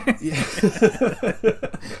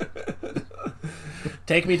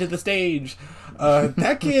 Take me to the stage.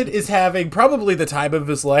 That kid is having probably the time of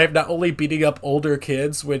his life, not only beating up older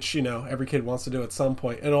kids, which, every kid wants to do at some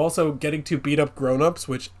point, and also getting to beat up grown-ups,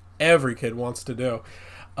 which every kid wants to do.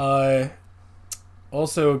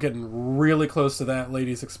 Also getting really close to that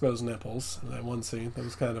lady's exposed nipples in that one scene. That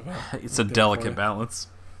was kind of it's a delicate balance.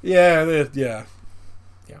 Yeah.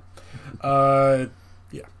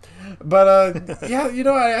 But, I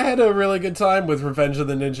had a really good time with Revenge of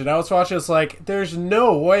the Ninja. And I was watching, it's like, there's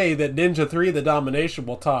no way that Ninja 3 The Domination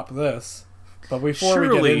will top this. But before we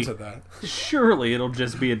get into that... Surely it'll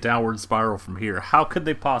just be a downward spiral from here. How could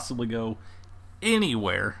they possibly go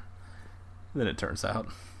anywhere? Then it turns out.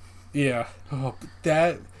 Yeah. Oh,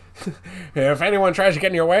 that... If anyone tries to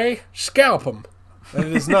get in your way, scalp them. That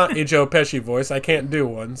is not a Joe Pesci voice. I can't do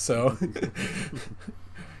one, so...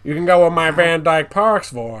 You can go with my Van Dyke Parks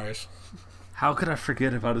voice. How could I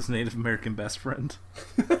forget about his Native American best friend?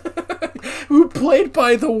 Who played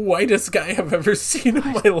by the whitest guy I've ever seen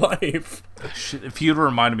in my life. Shit, if you'd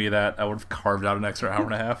reminded me of that, I would have carved out an extra hour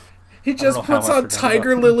and a half. He just puts on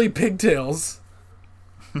tiger lily pigtails.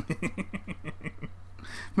 Man,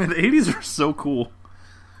 the 80s were so cool.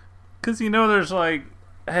 Because, there's like...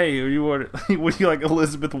 Hey, would you like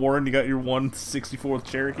Elizabeth Warren? You got your 164th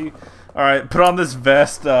Cherokee? Alright, put on this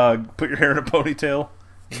vest, put your hair in a ponytail,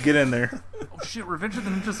 get in there. Oh shit, Revenge of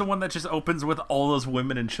the Ninja is the one that just opens with all those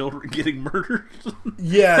women and children getting murdered.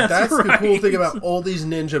 Yeah, that's right. The cool thing about all these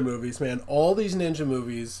ninja movies, man. All these ninja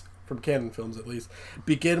movies, from canon films at least,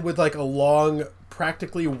 begin with like a long,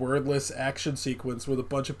 practically wordless action sequence with a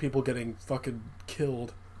bunch of people getting fucking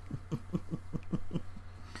killed.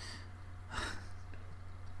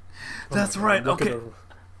 That's right. Okay.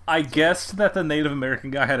 I guessed that the Native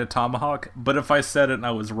American guy had a tomahawk, but if I said it and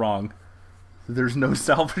I was wrong, there's no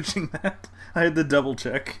salvaging that. I had to double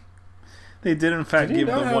check. They did in fact give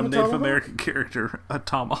the one Native American character a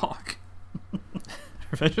tomahawk.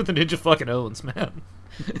 Revenge of the Ninja fucking owns, man.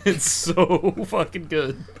 It's so fucking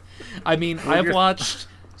good. I mean, I've watched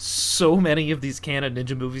so many of these canon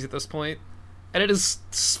ninja movies at this point, and it is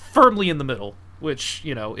firmly in the middle. Which,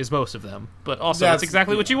 is most of them. But also, that's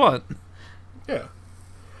exactly what you want. Yeah.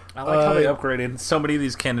 I like how they upgraded. So many of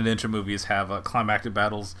these canon ninja movies have climactic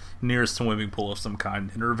battles near a swimming pool of some kind.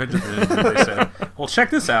 In Revenge of the Ninja, they said, well, check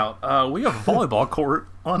this out. We have a volleyball court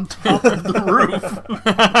on top of the roof.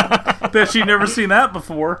 Bet you've never seen that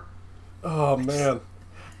before. Oh, man.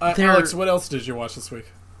 Alex, what else did you watch this week?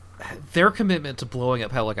 their commitment to blowing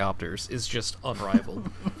up helicopters is just unrivaled.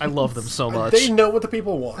 I love them so much. They know what the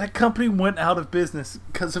people want. That company went out of business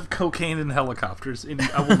because of cocaine and helicopters, and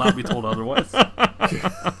I will not be told otherwise.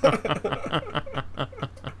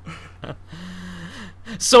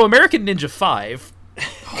 So, American Ninja 5.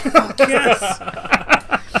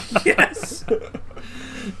 Yes!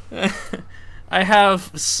 I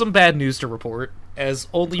have some bad news to report, as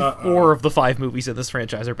only 4 of the 5 movies in this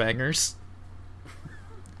franchise are bangers.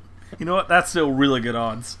 You know what? That's still really good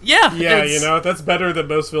odds. Yeah, Yeah, you know, that's better than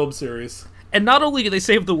most film series. And not only do they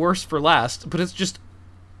save the worst for last, but it's just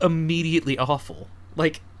immediately awful.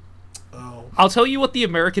 Like, I'll tell you what the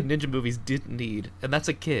American Ninja movies didn't need, and that's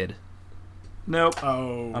a kid. Nope.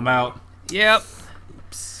 Oh. I'm out. Yep.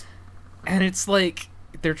 And it's like,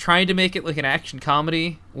 they're trying to make it like an action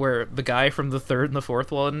comedy, where the guy from the 3rd and the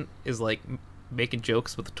 4th one is like making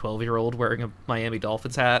jokes with a 12-year-old wearing a Miami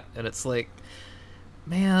Dolphins hat, and it's like,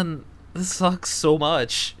 man, this sucks so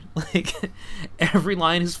much. Like, every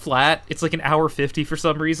line is flat. It's like an hour 50 for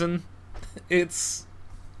some reason. It's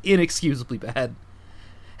inexcusably bad.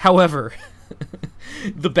 However,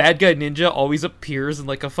 the bad guy ninja always appears in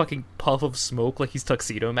like a fucking puff of smoke like he's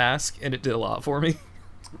Tuxedo Mask, and it did a lot for me.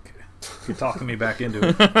 You're talking me back into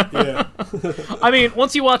it. Yeah. I mean,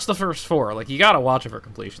 once you watch the first 4, like, you gotta watch it for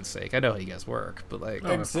completion's sake. I know how you guys work, but like...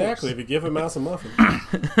 Exactly, if you give a mouse a muffin.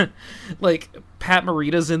 Like, Pat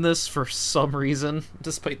Morita's in this for some reason,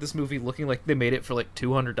 despite this movie looking like they made it for like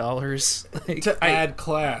 $200. Like, To add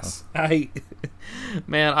class.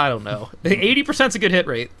 Man, I don't know. 80%'s a good hit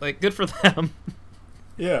rate. Like, good for them.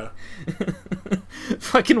 Yeah.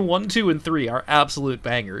 Fucking 1, 2, and 3 are absolute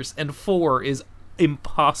bangers, and 4 is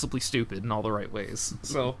impossibly stupid in all the right ways.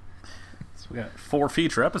 So we got 4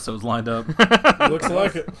 feature episodes lined up. Looks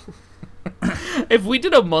like it. If we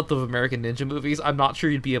did a month of American Ninja movies, I'm not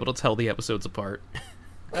sure you'd be able to tell the episodes apart.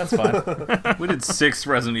 That's fine. We did 6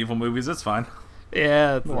 Resident Evil movies. That's fine.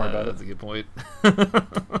 Yeah, Don't worry about it. That's a good point.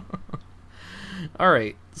 All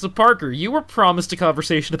right, so Parker, you were promised a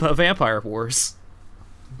conversation about Vampire Wars,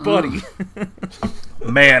 buddy.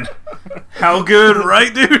 Man, how good,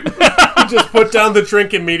 right, dude? He just put down the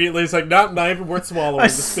drink immediately. It's like, not even worth swallowing. I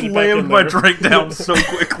Just spit it back in slammed my there. drink down so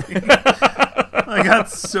quickly. I got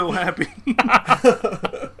so happy.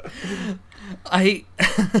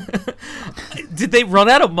 Did they run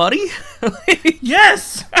out of money?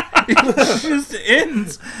 Yes! It just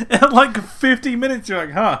ends at like 50 minutes. You're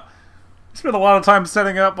like, huh. Spent a lot of time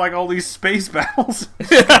setting up like all these space battles.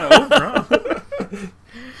 It's kind of over, huh?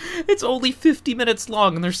 It's only 50 minutes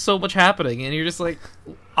long, and there's so much happening, and you're just like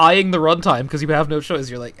eyeing the runtime because you have no choice.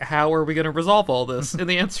 You're like, how are we going to resolve all this? And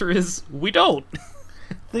the answer is, we don't.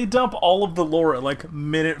 They dump all of the lore at like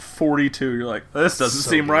minute 42. You're like, this doesn't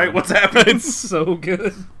seem right. What's happening? It's so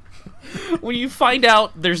good. When you find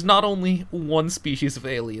out there's not only 1 species of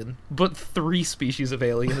alien, but 3 species of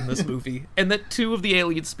alien in this movie, and that 2 of the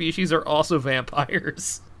alien species are also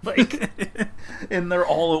vampires. Like, and they're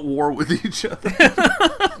all at war with each other.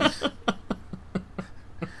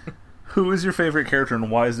 Who is your favorite character,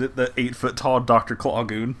 and why is it the 8-foot tall Dr.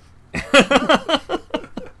 Clawgoon?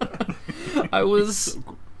 I was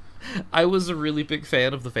a really big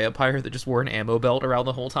fan of the vampire that just wore an ammo belt around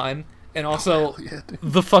the whole time. And also,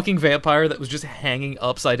 the fucking vampire that was just hanging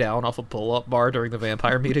upside down off a pull-up bar during the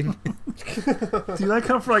vampire meeting. Dude, I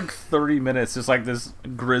come for like 30 minutes, just like this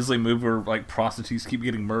grisly movie where like prostitutes keep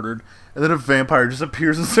getting murdered, and then a vampire just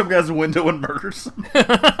appears in some guy's window and murders them.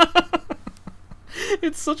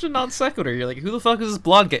 It's such a non sequitur. You're like, who the fuck is this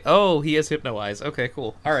blonde guy? Oh, he has hypno eyes. Okay,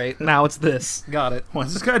 cool. All right, now it's this. Got it. Why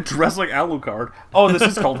is this guy dressed like Alucard? Oh, this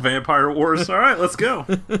is called Vampire Wars. All right, let's go.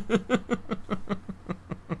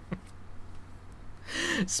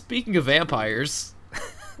 Speaking of vampires,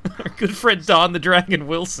 our good friend Don the Dragon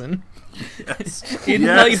Wilson Yes. in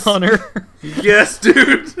Yes. Night Hunter. Yes,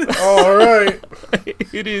 dude. All right.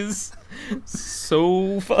 It is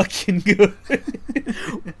so fucking good.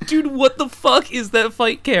 Dude, what the fuck is that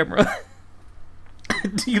fight camera?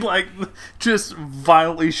 Do you like just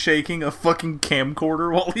violently shaking a fucking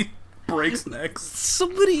camcorder while he breaks necks?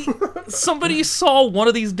 Somebody saw one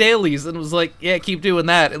of these dailies and was like, yeah, keep doing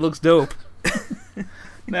that. It looks dope.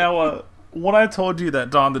 Now, when I told you that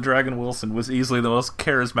Don the Dragon Wilson was easily the most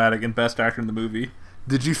charismatic and best actor in the movie,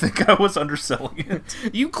 did you think I was underselling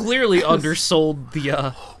it? You clearly undersold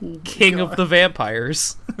the king of the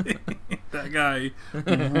vampires. That guy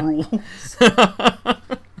rules.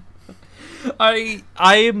 I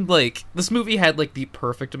am like, this movie had like the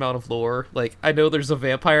perfect amount of lore. Like, I know there's a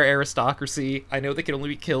vampire aristocracy. I know they can only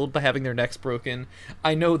be killed by having their necks broken.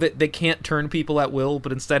 I know that they can't turn people at will,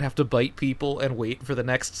 but instead have to bite people and wait for the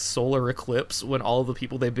next solar eclipse when all of the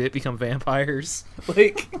people they bit become vampires.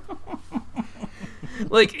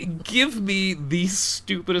 Like, give me the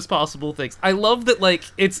stupidest possible things. I love that, like,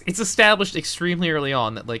 it's established extremely early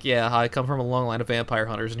on that, like, yeah, I come from a long line of vampire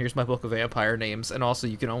hunters, and here's my book of vampire names, and also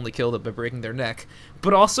you can only kill them by breaking their neck.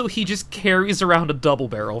 But also, he just carries around a double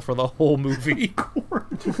barrel for the whole movie.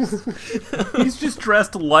 He's just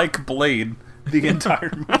dressed like Blade the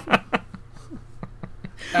entire movie.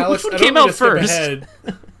 Alex, Which one came out first?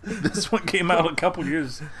 This one came out a couple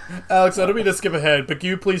years. Alex, I don't mean to skip ahead, but can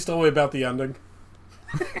you please tell me about the ending?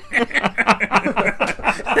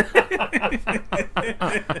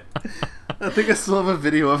 I think I still have a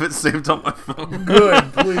video of it saved on my phone.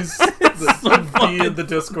 Good, please. Be in the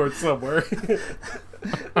Discord somewhere.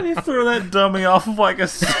 They throw that dummy off of like a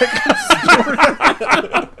second story.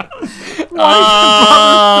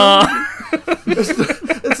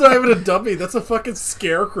 It's not even a dummy. That's a fucking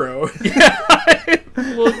scarecrow.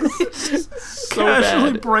 So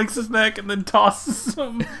Casually bad. breaks his neck and then tosses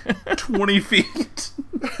him 20 feet.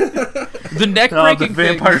 The neck The breaking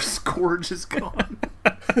vampire scourge is gone.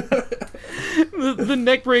 the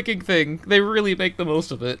neck breaking thing, they really make the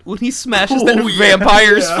most of it. When he smashes that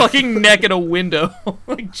vampire's fucking neck in a window.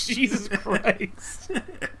 Like, Jesus Christ.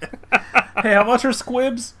 Hey, how much are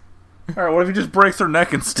squibs? Alright, what if he just breaks her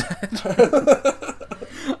neck instead?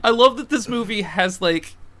 I love that this movie has,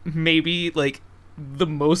 like, maybe, like, the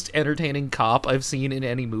most entertaining cop I've seen in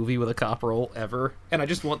any movie with a cop role ever. And I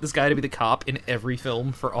just want this guy to be the cop in every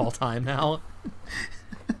film for all time now.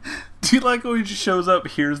 Do you like when he just shows up,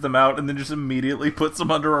 hears them out, and then just immediately puts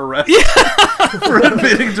them under arrest? For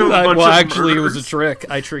admitting to a bunch Well, of actually, murders? it was a trick.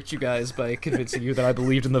 I tricked you guys by convincing you that I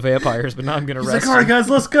believed in the vampires, but now I'm gonna He's arrest like, alright you. guys,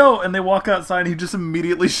 let's go! And they walk outside and he just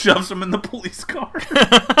immediately shoves them in the police car.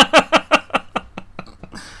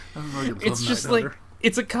 It's just like,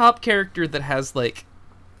 it's a cop character that has like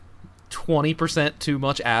 20% too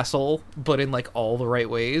much asshole, but in like all the right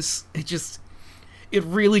ways. It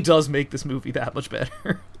really does make this movie that much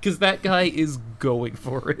better. Because that guy is going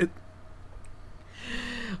for it.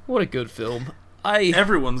 What a good film.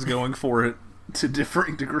 Everyone's going for it to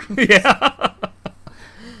differing degrees. Yeah.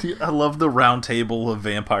 Dude, I love the round table of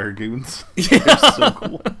vampire goons. Yeah. They're so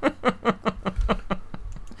cool.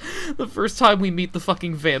 The first time we meet the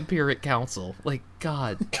fucking vampiric council. Like,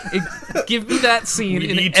 God. Give me that scene We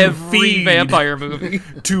in need to every feed. vampire movie.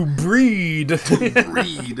 To breed.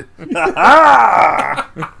 Read.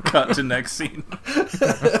 Cut to next scene.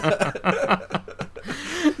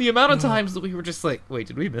 The amount of times that we were just like, wait,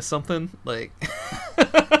 did we miss something? Like,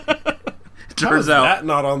 Turns out, that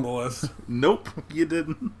not on the list. nope, you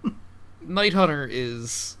didn't. Night Hunter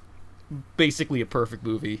is basically a perfect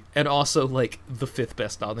movie, and also like the 5th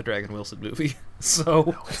best on the Dragon Wilson movie.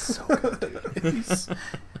 So So good.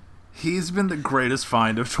 He's been the greatest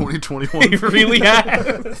find of 2021. he really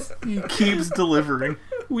has. He keeps delivering.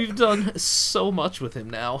 We've done so much with him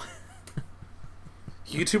now.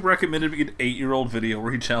 YouTube recommended me an 8-year-old video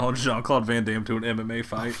where he challenged Jean-Claude Van Damme to an MMA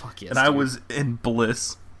fight. fuck yes, and I dude. was in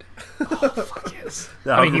bliss. Fuck yes.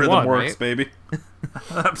 The I mean, he algorithm won, works, right? baby.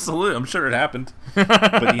 Absolutely, I'm sure it happened.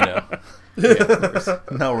 But you know, Yeah, of course.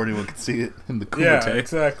 not where anyone can see it in the Yeah, Kumite.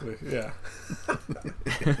 exactly. Yeah.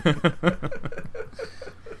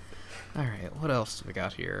 Alright, what else do we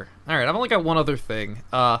got here? Alright, I've only got one other thing.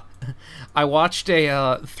 I watched a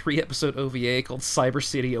 3-episode OVA called Cyber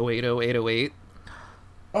City 080808.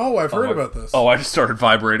 Oh, I've heard about this. Oh, I just started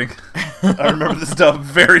vibrating. I remember this stuff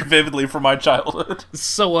very vividly from my childhood.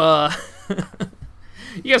 So,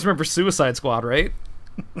 you guys remember Suicide Squad, right?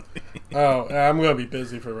 Oh, I'm gonna be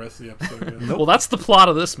busy for the rest of the episode. Yeah. Well, that's the plot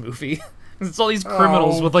of this movie. It's all these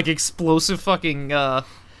criminals Oh. with, like, explosive fucking,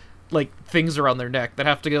 like, things around their neck that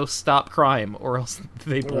have to go stop crime or else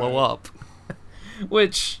they blow Right. up.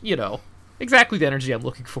 Which, you know, exactly the energy I'm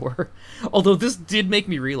looking for. Although this did make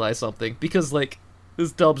me realize something, because, like,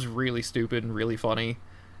 this dub's really stupid and really funny.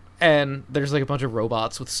 And there's, like, a bunch of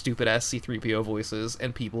robots with stupid-ass C-3PO voices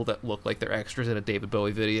and people that look like they're extras in a David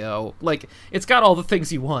Bowie video. Like, it's got all the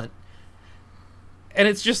things you want. And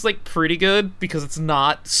it's just, like, pretty good because it's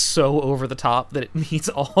not so over the top that it meets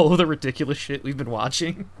all of the ridiculous shit we've been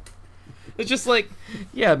watching. It's just like,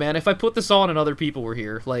 yeah, man, if I put this on and other people were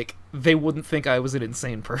here, like, they wouldn't think I was an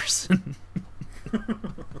insane person.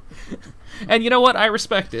 And you know what? I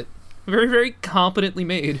respect it. Very, very competently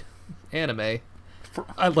made anime.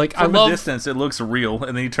 I From love a distance, it looks real,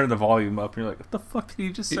 and then you turn the volume up, and you're like, "What the fuck did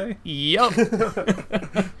you just say?" Yup.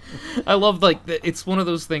 I love it's one of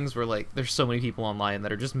those things where like there's so many people online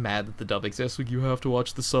that are just mad that the dub exists. Like, you have to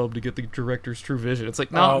watch the sub to get the director's true vision. It's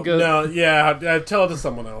like, no, I'm good. No, yeah, tell it to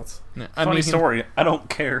someone else. Funny story. I don't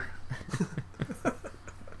care.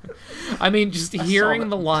 I mean, just hearing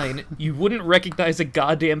the line, you wouldn't recognize a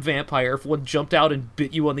goddamn vampire if one jumped out and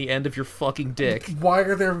bit you on the end of your fucking dick. Why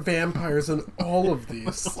are there vampires in all of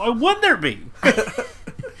these? Why would there be?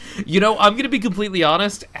 You know, I'm gonna be completely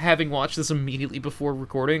honest, having watched this immediately before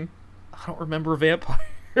recording, I don't remember a vampire.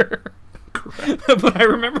 But I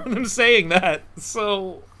remember them saying that,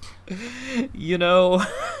 so, you know...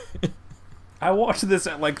 I watched this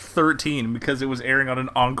at like 13 because it was airing on an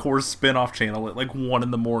Encore spin-off channel at like 1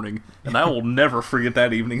 in the morning, and I will never forget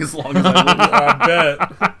that evening as long as I live.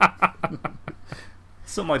 I bet.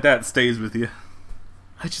 Something like that stays with you.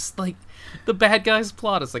 I just, like, the bad guy's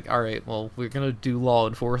plot is like, alright, well, we're gonna do law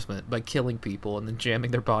enforcement by killing people and then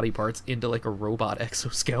jamming their body parts into, like, a robot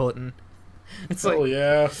exoskeleton. It's like, Oh,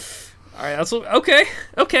 yeah. alright, that's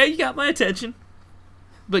okay, you got my attention.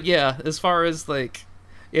 But yeah, as far as, like...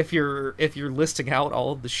 If you're listing out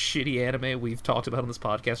all of the shitty anime we've talked about on this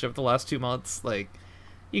podcast over the last 2 months, like,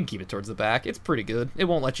 you can keep it towards the back. It's pretty good. It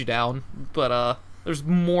won't let you down, but there's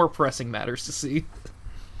more pressing matters to see.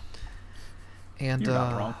 And You're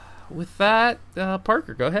not wrong. With that,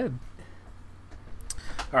 Parker, go ahead.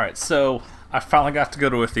 All right, so I finally got to go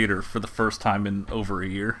to a theater for the first time in over a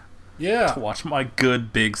year Yeah. to watch my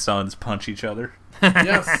good big sons punch each other.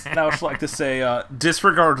 Yes. And I would like to say,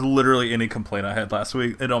 disregard literally any complaint I had last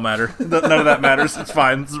week. It don't matter. None of that matters. It's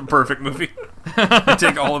fine. It's a perfect movie. I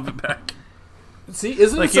take all of it back. See,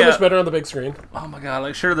 isn't Like, it so yeah. much better on the big screen? Oh my god,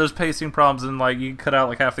 like, sure, there's pacing problems and, like, you cut out,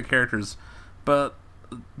 like, half the characters, but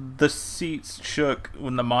the seats shook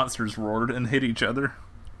when the monsters roared and hit each other.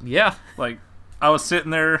 Yeah. Like, I was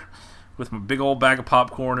sitting there with my big old bag of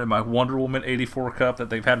popcorn and my Wonder Woman 84 cup that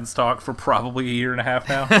they've had in stock for probably a year and a half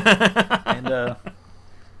now. And,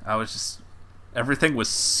 I was just... Everything was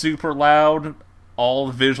super loud.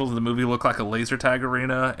 All the visuals of the movie looked like a laser tag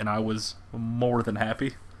arena, and I was more than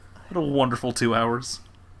happy. What a wonderful 2 hours.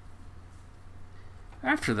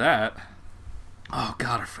 After that... Oh,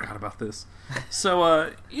 God, I forgot about this.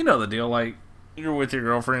 So, you know the deal, like, you're with your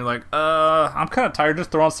girlfriend, you're like, I'm kind of tired,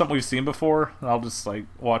 just throw on something we've seen before, and I'll just, like,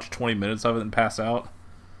 watch 20 minutes of it and pass out.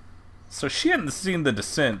 So she hadn't seen The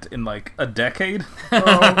Descent in, like, a decade.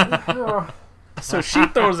 So she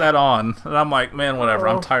throws that on, and I'm like, man, whatever,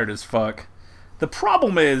 I'm tired as fuck. The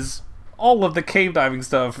problem is, all of the cave diving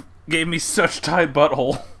stuff gave me such tight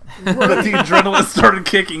butthole that the adrenaline started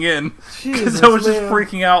kicking in. Because I was just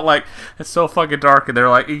freaking out, like, it's so fucking dark, and they're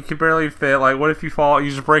like, you can barely fit, like, what if you fall, you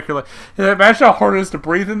just break your leg. Imagine how hard it is to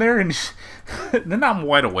breathe in there, and then I'm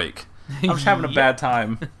wide awake. I'm just having a bad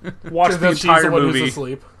time. Watch the entire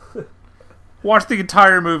movie. Watch the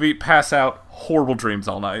entire movie, pass out, horrible dreams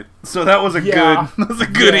all night. So that was a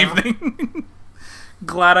good evening.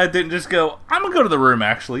 Glad I didn't just go, I'm gonna go to the room,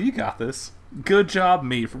 actually. You got this. Good job,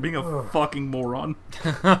 me, for being a fucking moron.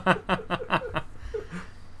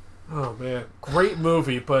 Oh, man. Great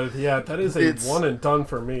movie, but yeah, that is It's- one and done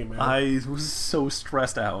for me, man. I was so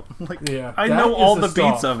stressed out. Like, Yeah, I that know is all the the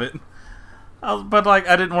beats stuff. of it. But, like,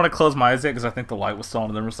 I didn't want to close my eyes yet because I think the light was still on,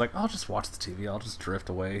 and then I was like, I'll just watch the TV. I'll just drift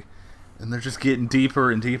away. And they're just getting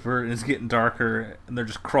deeper and deeper, and it's getting darker, and they're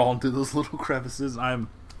just crawling through those little crevices. That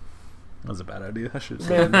was a bad idea. I should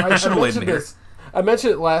Man, I have laid in mentioned here. this. I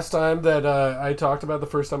mentioned it last time that I talked about the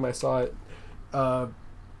first time I saw it.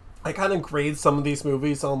 I kind of grade some of these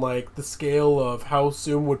movies on like the scale of how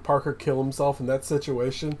soon would Parker kill himself in that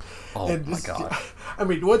situation. Oh And my god. I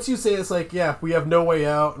mean, once you say it's like, yeah, we have no way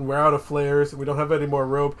out and we're out of flares and we don't have any more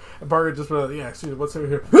rope, and Parker just went, yeah, excuse me, what's over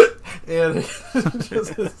here? And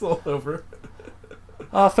just it's all over.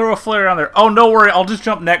 I'll throw a flare on there. Oh, no worry, I'll just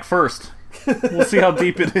jump neck first. We'll see how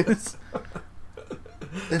deep it is.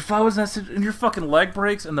 If I was in that situation, and your fucking leg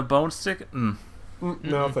breaks and the bones stick, No,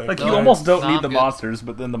 thank like you. you almost don't No, need I'm the good. monsters,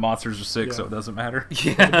 but then the monsters are sick, Yeah. so it doesn't matter.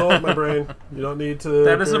 Blow up my brain. You don't need to.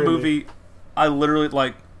 That is a bury me. movie. I literally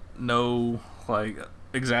like no like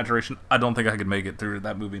exaggeration. I don't think I could make it through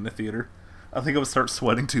that movie in the theater. I think I would start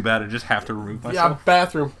sweating too bad and just have to remove Yeah, myself.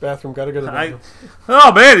 bathroom. Gotta go to the I, bathroom.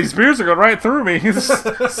 oh man, these beers are going right through me.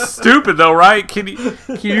 It's stupid though, right? Can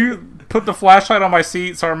you put the flashlight on my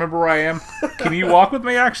seat so I remember where I am? Can you walk with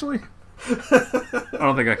me actually? I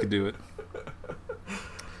don't think I could do it.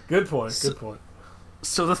 Good point. Good point.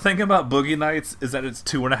 So the thing about Boogie Nights is that it's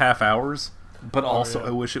 2.5 hours, but also yeah.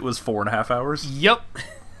 I wish it was 4.5 hours. Yep.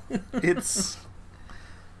 It's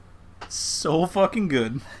So fucking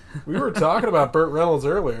good. We were talking about Burt Reynolds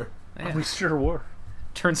earlier. Yeah. We sure were.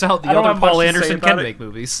 Turns out the I don't other have much Paul to say Anderson about can it. make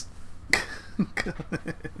movies.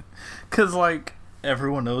 Because, like,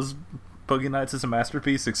 everyone knows Boogie Nights is a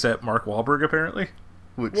masterpiece except Mark Wahlberg, apparently.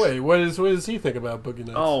 Which, Wait, what does he think about Boogie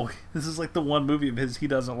Nights? oh, this is like the one movie of his he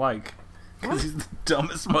doesn't like. Because he's the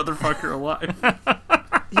dumbest motherfucker alive.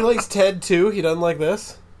 He likes Ted too. He doesn't like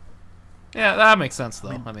this. Yeah, that makes sense,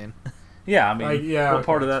 though. I mean, Yeah, I mean, yeah. what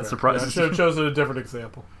part of that that's fair. surprises I should have you? chosen a different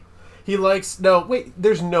example. He likes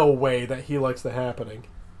there's no way that he likes The Happening.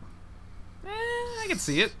 I can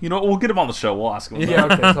see it. You know what? We'll get him on the show. We'll ask him. Yeah,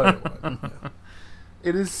 okay, tell you what. Yeah.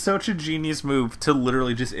 It is such a genius move to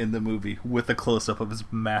literally just end the movie with a close-up of his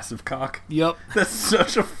massive cock. Yep. That's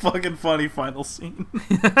such a fucking funny final scene.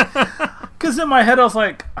 Because in my head I was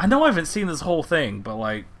like, I know I haven't seen this whole thing, but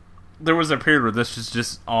like, there was a period where this was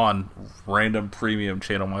just on random premium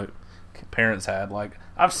channel my parents had. Like,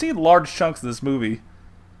 I've seen large chunks of this movie.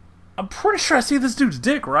 I'm pretty sure I see this dude's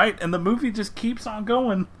dick, right? And the movie just keeps on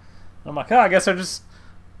going. I'm like, I guess I just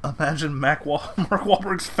imagine Mark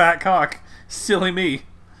Wahlberg's fat cock. Silly me.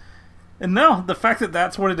 And no, the fact that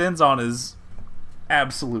that's what it ends on is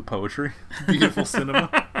absolute poetry. Beautiful cinema.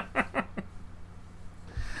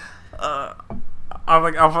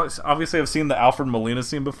 Obviously I've seen the Alfred Molina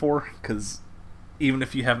scene before, because even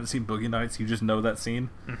if you haven't seen Boogie Nights, you just know that scene.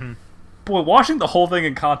 Mm-hmm. Boy, watching the whole thing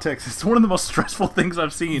in context is one of the most stressful things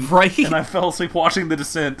I've seen. Right? And I fell asleep watching The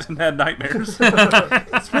Descent and had nightmares.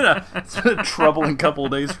 It's been a troubling couple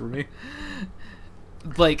of days for me.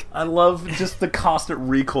 Like, I love just the constant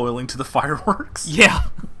recoiling to the fireworks. yeah.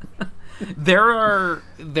 There's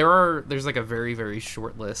like a very, very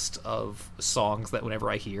short list of songs that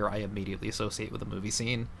whenever I hear, I immediately associate with a movie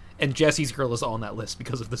scene. And Jesse's Girl is on that list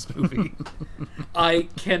because of this movie. I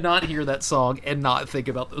cannot hear that song and not think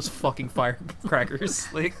about those fucking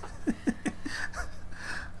firecrackers. Like,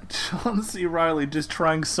 John C. Reilly just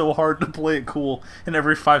trying so hard to play it cool, and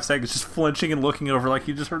every 5 seconds just flinching and looking over like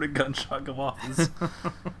you just heard a gunshot go off.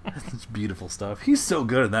 It's beautiful stuff. He's so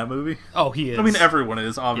good in that movie. oh, he is. I mean, everyone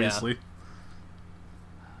is, obviously.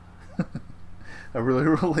 I really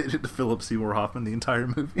related to Philip Seymour Hoffman the entire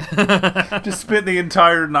movie. Just spent the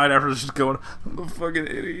entire night after just going, I'm a fucking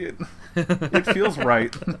idiot. It feels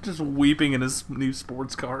right. Just weeping in his new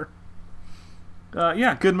sports car.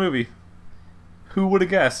 Yeah, good movie. Who would have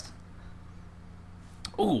guessed?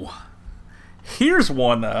 Ooh. Here's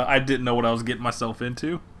one I didn't know what I was getting myself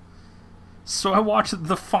into. So I watched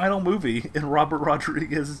the final movie in Robert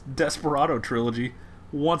Rodriguez's Desperado trilogy,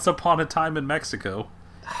 Once Upon a Time in Mexico.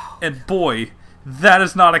 And boy, that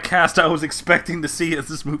is not a cast I was expecting to see as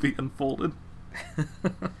this movie unfolded.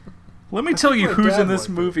 Let me tell you who's in this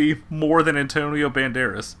movie more than Antonio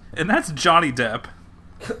Banderas, and that's Johnny Depp,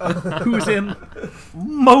 who's in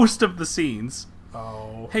most of the scenes.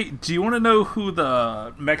 Oh, Hey, do you want to know who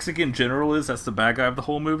the Mexican general is that's the bad guy of the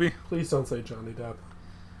whole movie? please don't say Johnny Depp.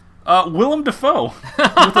 Willem Dafoe, with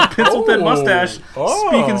a pencil-thin Oh. mustache, Oh.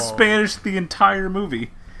 speaking Spanish the entire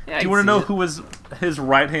movie. Yeah, Do you want to know who his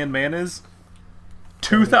right-hand man is?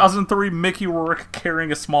 2003 Mickey Rourke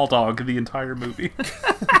carrying a small dog the entire movie.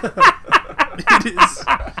 It is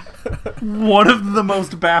one of the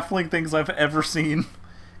most baffling things I've ever seen.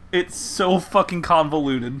 It's so fucking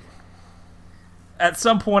convoluted. At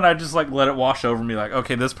some point, I just let it wash over me. Like,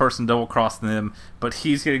 okay, this person double-crossed them, but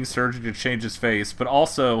he's getting surgery to change his face. But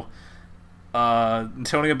also,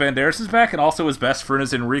 Antonio Banderas is back, and also his best friend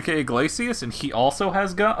is Enrique Iglesias, and he also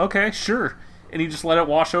has gun. Okay, sure. And you just let it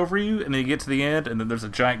wash over you, and then you get to the end, and then there's a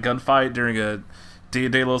giant gunfight during a Dia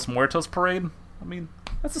de los Muertos parade. I mean,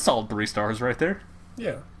 that's a solid 3 stars right there.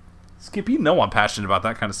 Yeah. Skip, you know I'm passionate about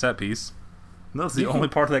that kind of set piece. And that was the only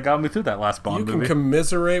part that got me through that last Bond You can movie.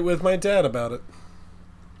 commiserate with my dad about it.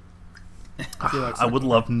 I would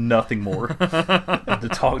love nothing more than to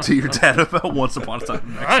talk to your dad about Once Upon a Time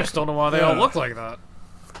in Mexico. I just don't know why they all look like that.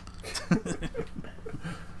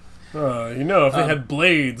 If they had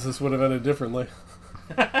blades, this would have ended differently.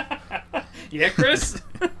 Yeah, Chris?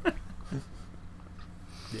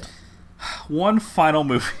 One final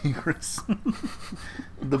movie, Chris.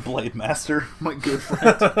 The Blade Master, my good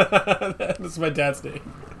friend. That's my dad's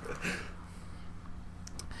name.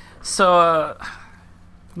 So,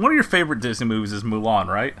 one of your favorite Disney movies is Mulan,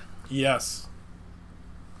 right? Yes.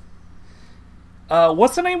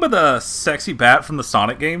 What's the name of the sexy bat from the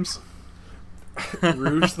Sonic games?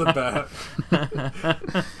 Rouge the Bat.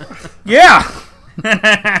 Yeah!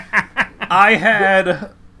 I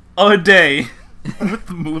had a day with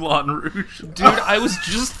Moulin Rouge. Dude, I was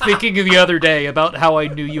just thinking the other day about how I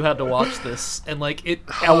knew you had to watch this, and it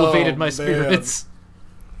elevated my spirits.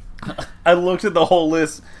 I looked at the whole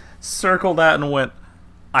list. circled that and went,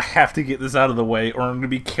 I have to get this out of the way, or I'm going to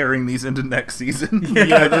be carrying these into next season. Yeah,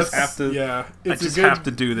 I just have to. Yeah, I just have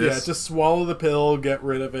to do this. Yeah, just swallow the pill, get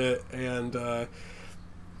rid of it, and.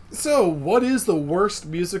 So, what is the worst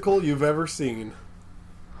musical you've ever seen?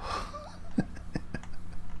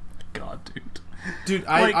 God, dude. Dude,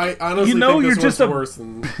 Like, I honestly think you're this just one's a- worse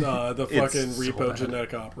than the fucking so Repo bad.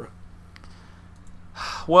 Genetic Opera.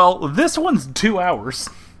 Well, this one's 2 hours.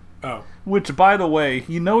 Oh. Which, by the way,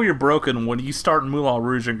 you know you're broken when you start Moulin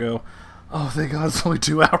Rouge and go, oh, thank God it's only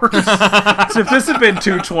 2 hours. So if this had been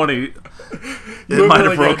 2:20, it might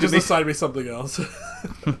have broken just me. assign me something else.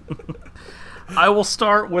 I will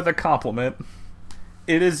start with a compliment.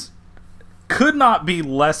 Could not be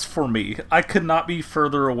less for me. I could not be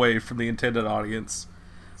further away from the intended audience.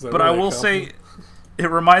 Is that But I really a will say, compliment? it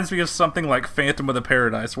reminds me of something like Phantom of the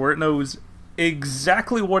Paradise, where it knows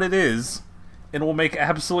exactly what it is, and will make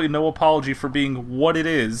absolutely no apology for being what it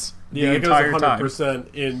is Yeah, the it goes entire time.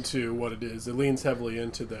 100% into what it is. It leans heavily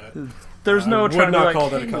into that. There's no I would trying to be not like, call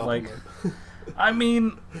that a hey, compliment. like, I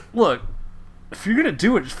mean, look, if you're gonna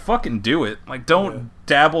do it, just fucking do it. Like, don't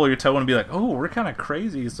dabble your toe and be like, oh, we're kind of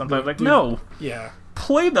crazy sometimes. Like, Dude, no, Yeah.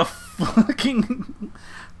 play the fucking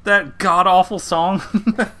that god awful song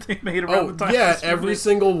that they made around Oh, the time. yeah, this every movie.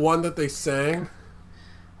 single one that they sang.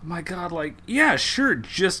 My God, like, yeah, sure,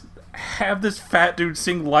 just have this fat dude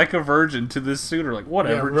sing like a virgin to this suitor. Like, Yeah,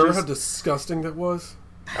 whatever. remember just, how disgusting that was?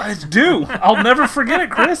 I do. I'll never forget it,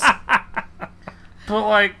 Chris. But,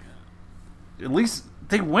 like, at least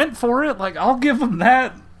they went for it. Like, I'll give them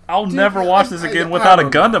that. I'll never watch this again without a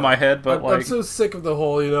gun to my head, but, I'm like... so sick of the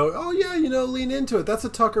whole, oh yeah, lean into it. That's a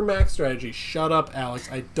Tucker Max strategy. Shut up, Alex.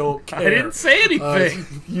 I don't care. I didn't say anything.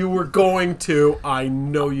 You were going to. I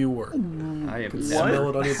know you were. I am Smell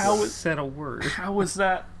it on your How breath. is- said a word. How is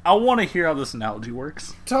that? I want to hear how this analogy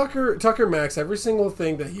works. Tucker Max, every single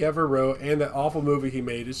thing that he ever wrote and that awful movie he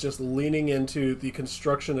made is just leaning into the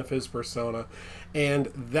construction of his persona. And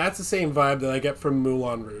that's the same vibe that I get from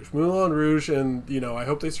Moulin Rouge. Moulin Rouge and, I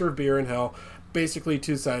Hope They Serve Beer in Hell, basically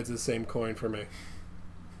two sides of the same coin for me.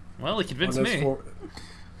 Well, he convinced One has me.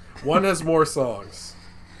 one has more songs.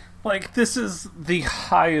 Like, this is the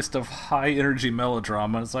highest of high-energy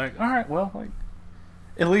melodrama. It's like, alright, well, like...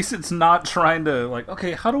 At least it's not trying to, like,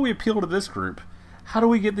 okay, how do we appeal to this group? How do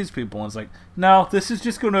we get these people? And it's like, no, this is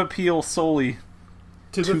just going to appeal solely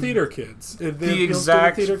To the theater kids. It the appeals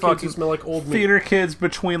exact to the theater kids fucking who smell like old meat. theater kids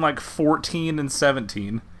between, like, 14 and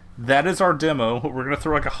 17. That is our demo. We're going to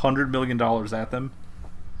throw, like, $100 million at them.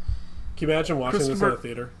 Can you imagine watching this in Christopher- a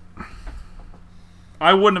theater?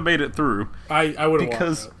 I wouldn't have made it through. I would have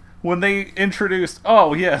Because watched when they introduced,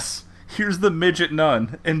 oh, yes, here's the midget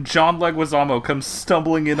nun, and John Leguizamo comes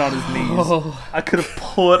stumbling in on his knees, I could have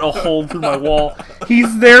put a hole through my wall.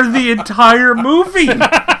 He's there the entire movie!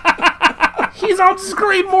 He's on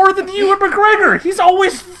screen more than Ewan McGregor! He's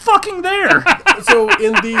always fucking there! that. So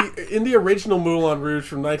in the original Moulin Rouge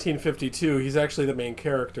from 1952, he's actually the main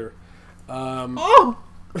character. Oh!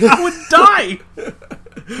 I would die!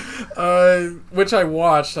 Which I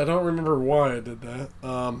watched. I don't remember why I did that.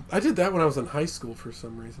 I did that when I was in high school for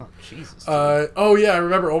some reason. Jesus. Oh yeah, I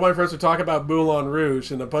remember all my friends would talk about Moulin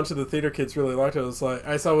Rouge, and a bunch of the theater kids really liked it. It was like,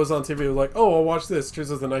 I saw it was on TV. I was like, oh, I'll watch this.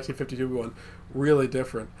 Turns out the 1952 one, really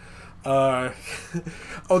different. There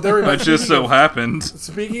we That just so happened.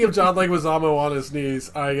 Speaking of John Leguizamo on his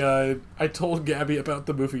knees, I told Gabby about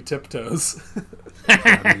the movie Tiptoes.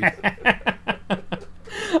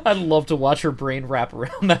 I'd love to watch her brain wrap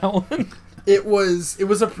around that one. It was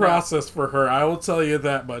a process for her. I will tell you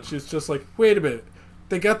that much. It's just like, wait a minute,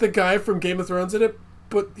 they got the guy from Game of Thrones in it,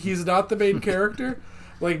 but he's not the main character.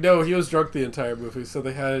 Like, no, he was drunk the entire movie. So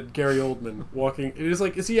they had Gary Oldman walking. It was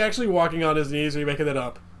like, is he actually walking on his knees? Or are you making that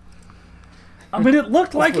up? I mean, it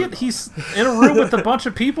looked like it. He's in a room with a bunch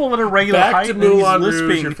of people at a regular Back height, to and he's Moulin Rouge,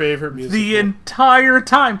 lisping your favorite musical. the entire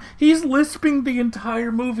time. He's lisping the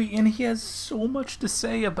entire movie, and he has so much to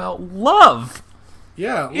say about love.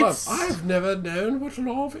 Yeah, love. It's- I've never known what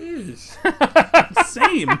love is.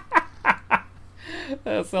 Same.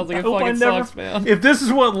 That sounds like I it hope I fucking never. sucks, man. If this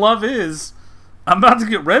is what love is, I'm about to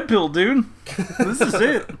get red pill, dude. This is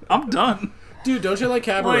it. I'm done. Dude, don't you like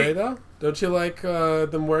Cabaret, Like- though? Don't you like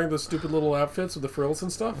them wearing those stupid little outfits with the frills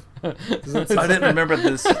and stuff? I didn't remember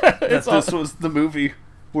this. This was the movie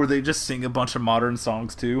where they just sing a bunch of modern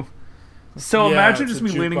songs too. So Yeah, imagine it's just a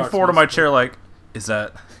me leaning jukebox forward in my musical. chair, like,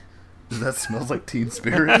 that smells like Teen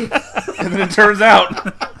Spirit? And then it turns out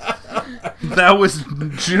that was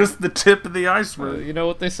just the tip of the iceberg. You know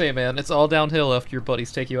what they say, man. It's all downhill after your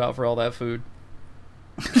buddies take you out for all that food.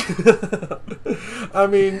 I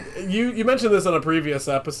mean, you mentioned this on a previous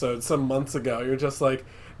episode some months ago. You're just like,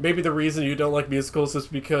 maybe the reason you don't like musicals is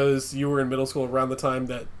because you were in middle school around the time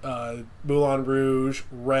that Moulin Rouge,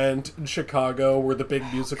 Rent, and Chicago were the big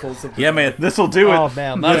musicals. Of the Yeah, man, this'll do it. Oh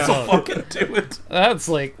man, that's Yeah. Fucking do it. that's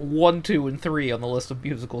like 1, 2, and 3 on the list of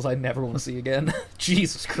musicals I never want to see again.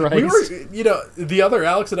 Jesus Christ. We were, the other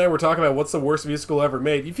Alex and I were talking about what's the worst musical ever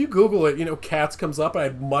made. If you Google it, Cats comes up.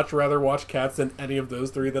 I'd much rather watch Cats than any of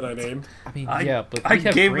those three that I named. I mean, I but I we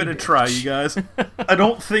have gave brain it a damage. try, you guys. I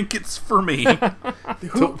don't think it's for me.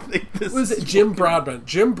 Don't think this Was is it Jim Broadbent?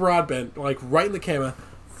 Jim Broadbent, like right in the camera,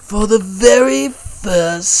 for the very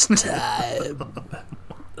first time,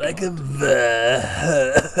 like a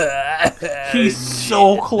He's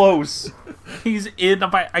so close. He's in.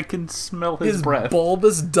 I can smell his breath.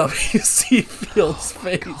 bulbous W.C. Fields'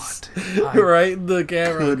 face, right in the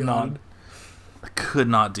camera. I could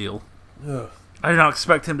not deal. Ugh. I did not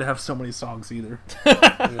expect him to have so many songs either.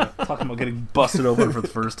 Talking about getting busted open for the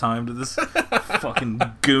first time to this fucking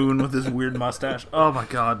goon with his weird mustache. Oh my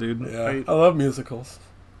god, dude. Yeah, I love musicals.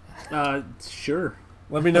 Sure.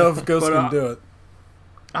 Let me know if Ghost But, can do it.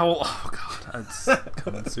 Oh god, it's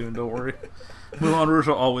coming soon. Don't worry. Moulin Rouge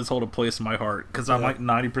will always hold a place in my heart because I'm like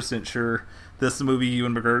 90% sure this is the movie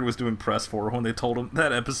Ewan McGregor was doing press for when they told him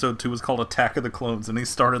that episode 2 was called Attack of the Clones, and he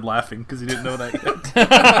started laughing because he didn't know that yet.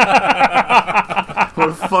 What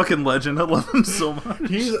a fucking legend! I love him so much.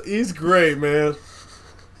 He's great, man.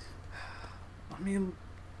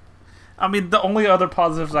 I mean, the only other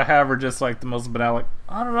positives I have are just like the most banal. Like,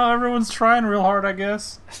 I don't know, everyone's trying real hard. I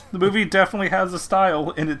guess the movie definitely has a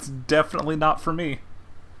style, and it's definitely not for me.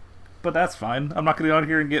 But that's fine. I'm not going to go out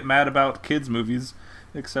here and get mad about kids' movies,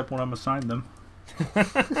 except when I'm assigned them. Speaking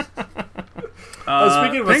of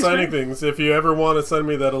thanks, assigning man. things, if you ever want to send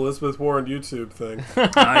me that Elizabeth Warren YouTube thing,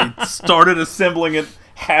 I started assembling it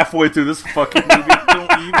halfway through this fucking movie.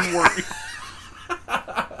 Don't even worry.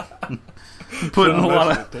 Putting a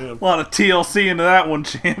lot of TLC into that one,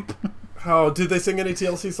 champ. How did they sing any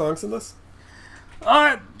TLC songs in this?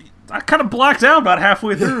 I kind of blacked out about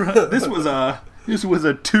halfway through. This was a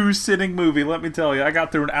 2-sitting movie. Let me tell you, I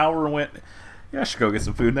got through an hour and went, yeah, I should go get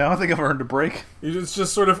some food now. I think I've earned a break. You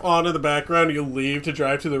just sort of on in the background. You leave to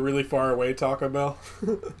drive to the really far away Taco Bell.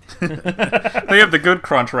 They have the good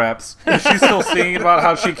crunch wraps. Is she still singing about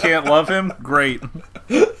how she can't love him? Great.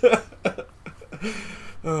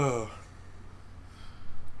 Oh.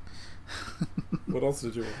 What else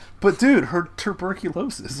did you watch? But dude, her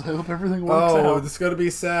tuberculosis. I hope everything works Oh, out. it's gonna be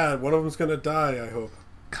sad. One of them's gonna die, I hope.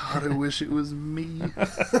 God, I wish it was me.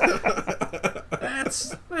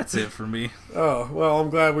 That's it for me. Oh, well, I'm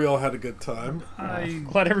glad we all had a good time. I'm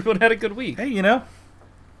glad everyone had a good week. Hey,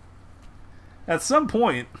 at some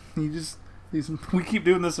point, we keep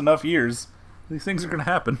doing this enough years, these things are gonna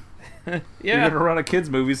happen. Yeah. You're gonna run a kids'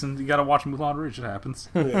 movies and you gotta watch Moulin Rouge. It happens.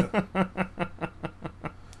 Yeah.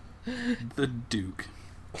 The Duke.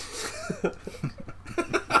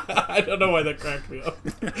 I don't know why that cracked me up.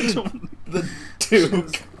 The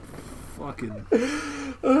Duke. Fucking.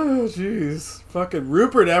 Oh, jeez. Fucking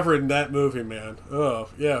Rupert Everett in that movie, man. Oh,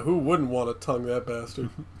 yeah, who wouldn't want to tongue that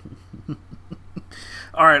bastard?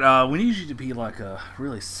 Alright, we need you to be like a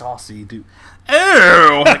really saucy dude.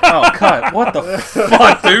 Ew! Like, oh, cut. What the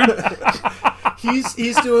fuck, dude?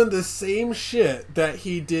 He's doing the same shit that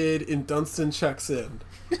he did in Dunstan Checks In.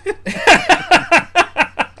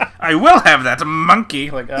 I will have that monkey.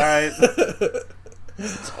 Like, alright.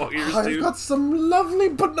 It's all yours, I've dude. got some lovely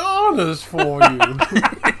bananas for you.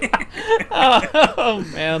 Oh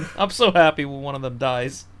man, I'm so happy when one of them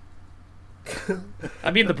dies.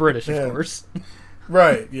 I mean the British, of course.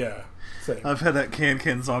 Right, yeah. Same. I've had that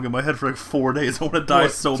Can song in my head for like 4 days. I want to die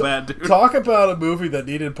so bad, dude. Talk about a movie that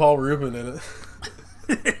needed Paul Rubin in it.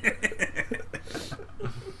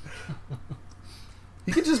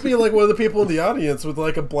 He could just be like one of the people in the audience with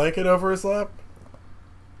like a blanket over his lap.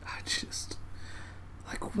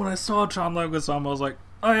 Like, when I saw John Leguizamo, I was like,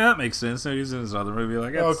 oh yeah, that makes sense. So he's in this other movie.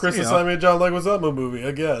 Like, Oh, Chris Simon and John Leguizamo movie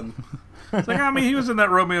again. It's like, I mean, he was in that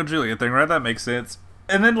Romeo and Juliet thing, right? That makes sense.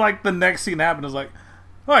 And then, like, the next scene happened. Is like,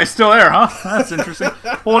 oh, he's still there, huh? That's interesting.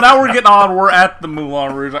 Well, now we're getting on. We're at the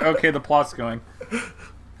Moulin Rouge. Like, okay, the plot's going.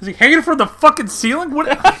 Is he hanging from the fucking ceiling? Where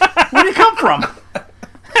did he come from?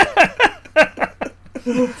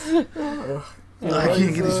 I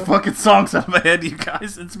can't get these fucking songs out of my head, you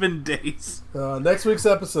guys. It's been days. Next week's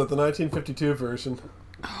episode, the 1952 version.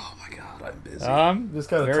 Oh my god, I'm busy. Just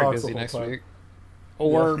kind of very talks busy the whole next time. week.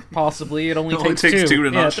 Or possibly it only It only takes takes two to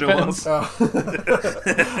Yeah, not it show depends. I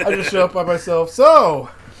just show up by myself. So,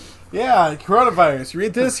 yeah, coronavirus. You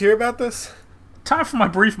read this? Hear about this? time for my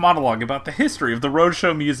brief monologue about the history of the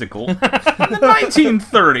Roadshow musical in the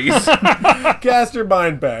 1930s. Cast your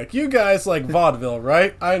mind back. You guys like vaudeville,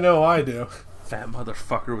 right? I know I do. Fat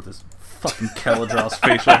motherfucker with his fucking Caladros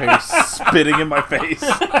facial hair spitting in my face.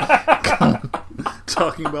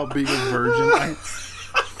 Talking about being a virgin.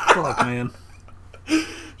 Fuck, man.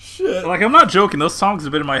 Shit. Like, I'm not joking. Those songs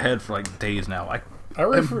have been in my head for, like, days now.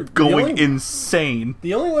 I'm going insane.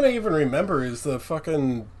 The only one I even remember is the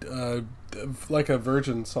fucking, like a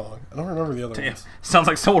virgin song. I don't remember the other ones. Sounds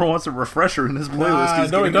like someone wants a refresher in this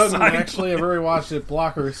playlist. No, he doesn't. Actually, I've already watched it.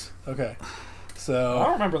 Blockers. Okay. So... I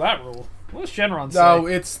don't remember that rule. What does Shenron say? No,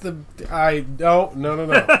 it's the... No.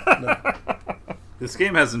 This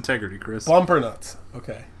game has integrity, Chris. Bumper nuts.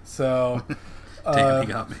 Okay. So... Damn,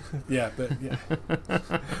 he got me. Yeah.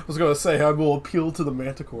 I was going to say, I will appeal to the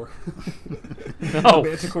Manticore. No.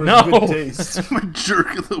 Manticore's good taste. My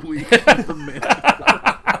jerk of the week. The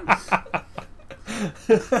Manticore.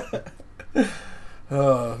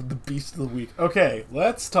 The beast of the week. Okay,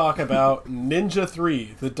 let's talk about Ninja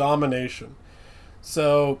 3, The Domination.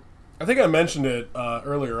 So, I think I mentioned it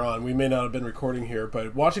earlier on. We may not have been recording here,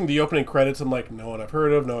 but watching the opening credits, I'm like, no one I've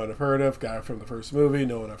heard of. Guy from the first movie,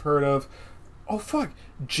 no one I've heard of. Oh, fuck.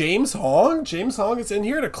 James Hong? James Hong is in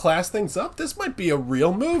here to class things up? This might be a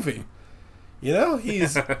real movie. You know,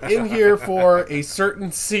 he's in here for a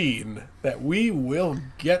certain scene that we will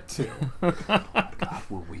get to. God,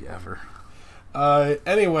 will we ever?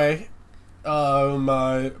 Anyway,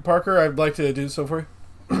 Parker, I'd like to do so for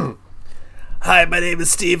you. Hi, my name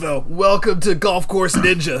is Steve-O. Welcome to Golf Course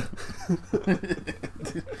Ninja.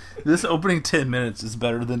 This opening 10 minutes is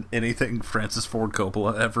better than anything Francis Ford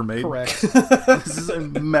Coppola ever made. Correct. This is a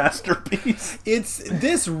masterpiece.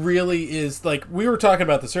 This really is, like, we were talking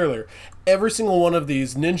about this earlier. Every single one of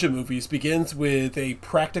these ninja movies begins with a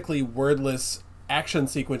practically wordless action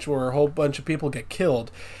sequence where a whole bunch of people get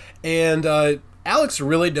killed. And, Alex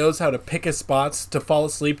really knows how to pick his spots to fall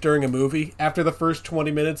asleep during a movie after the first 20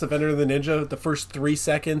 minutes of Enter the Ninja, the first 3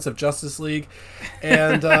 seconds of Justice League,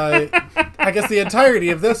 and I guess the entirety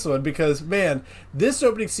of this one, because, man, this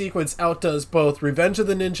opening sequence outdoes both Revenge of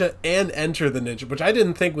the Ninja and Enter the Ninja, which I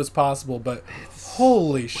didn't think was possible, but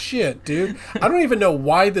holy shit, dude. I don't even know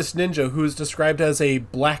why this ninja, who's described as a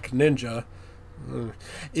black ninja,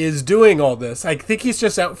 is doing all this. I think he's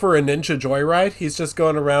just out for a ninja joyride. He's just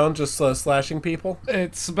going around just slashing people.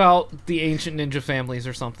 It's about the ancient ninja families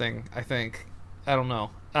or something, I think. I don't know.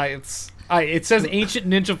 It says ancient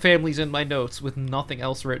ninja families in my notes with nothing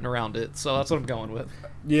else written around it, so that's what I'm going with.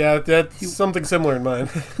 Yeah, that's something similar in mine.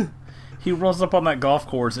 He rolls up on that golf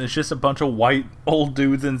course and it's just a bunch of white old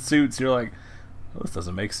dudes in suits. You're like, oh, this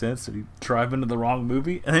doesn't make sense. Did he drive into the wrong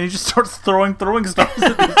movie? And then he just starts throwing stars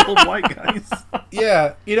at these old white guys.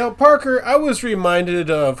 Yeah, you know, Parker, I was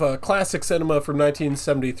reminded of classic cinema from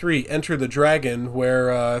 1973, Enter the Dragon,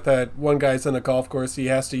 where that one guy's in a golf course, he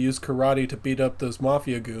has to use karate to beat up those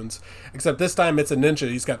mafia goons. Except this time it's a ninja,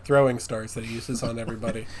 he's got throwing stars that he uses on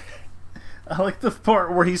everybody. I like the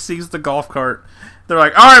part where he sees the golf cart. They're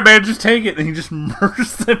like, alright man, just take it. And he just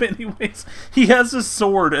murders them anyways. He has a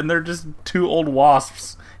sword and they're just 2 old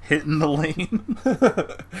wasps hitting the lane.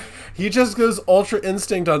 He just goes Ultra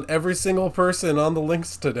Instinct on every single person on the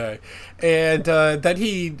links today. And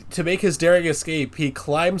to make his daring escape, he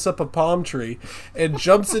climbs up a palm tree and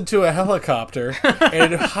jumps into a helicopter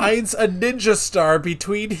and hides a ninja star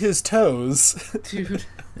between his toes. Dude.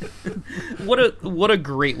 What a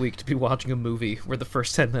great week to be watching a movie where the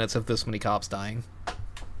first 10 minutes have this many cops dying.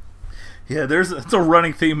 Yeah, it's a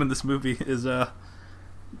running theme in this movie is a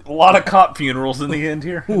lot of cop funerals in the end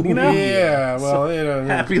here. You know? Yeah, well, so, you know,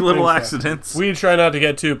 happy little accidents. We try not to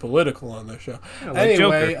get too political on this show. Yeah, like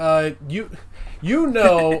anyway, you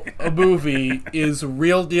know a movie is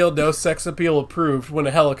real deal, no sex appeal approved when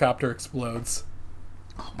a helicopter explodes.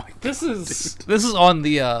 Oh my God, this is on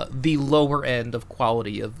the lower end of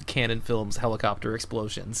quality of Canon Films helicopter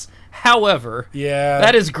explosions. However, yeah,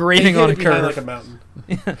 that is grating on a curve. Like a mountain.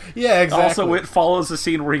 Yeah, exactly. Also, it follows a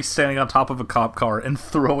scene where he's standing on top of a cop car and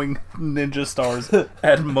throwing ninja stars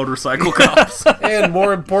at motorcycle cops. And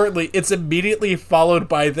more importantly, it's immediately followed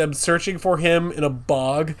by them searching for him in a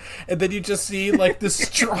bog, and then you just see like the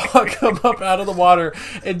straw come up out of the water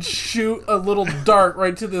and shoot a little dart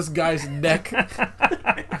right to this guy's neck.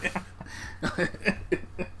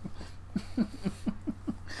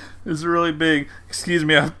 It's really big. Excuse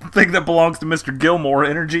me, I think that belongs to Mr. Gilmore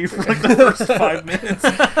energy for like the first 5 minutes,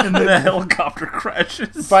 and then a helicopter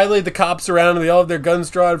crashes. Finally, the cops around and they all have their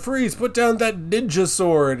guns drawn. Freeze! Put down that ninja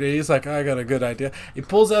sword. And he's like, I got a good idea. He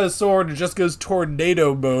pulls out his sword and just goes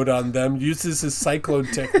tornado mode on them. Uses his cyclone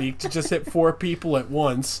technique to just hit 4 people at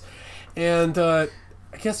once. And I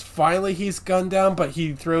guess finally he's gunned down, but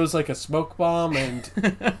he throws like a smoke bomb and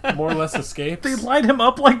more or less escapes. They light him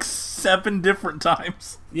up like 7 different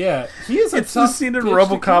times. Yeah, he is. It's the scene in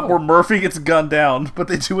RoboCop where Murphy gets gunned down, but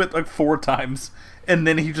they do it like 4 times, and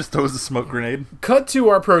then he just throws a smoke grenade. Cut to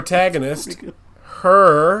our protagonist.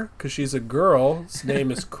 Her, because she's a girl. His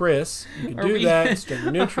name is Chris. You can do that. It's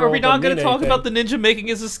gender neutral. Are we not going to talk about the ninja making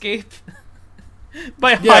his escape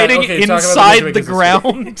by Yeah, hiding okay, talk about the inside ninja the making his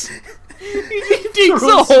ground? He digs Throws a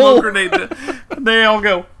a smoke hole. grenade. They all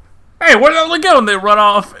go, "Hey, where did they go?" And they run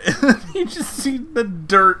off. And you just see the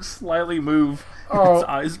dirt slightly move. Oh, His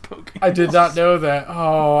eyes poking. I did not know that.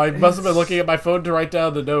 Oh, I must have been looking at my phone to write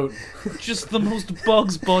down the note. Just the most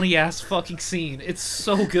Bugs Bunny ass fucking scene. It's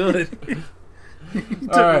so good. He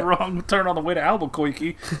took a wrong turn on the way to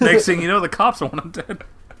Albuquerque. Next thing you know, the cops want him dead.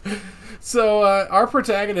 So our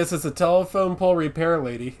protagonist is a telephone pole repair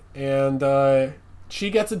lady, and she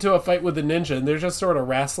gets into a fight with the ninja, and they're just sort of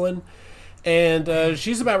wrestling. And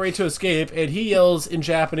she's about ready to escape, and he yells in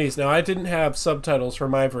Japanese. Now, I didn't have subtitles for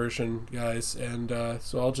my version, guys, and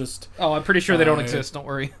so I'll just... Oh, I'm pretty sure they don't exist. Don't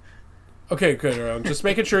worry. Okay, good. I'm just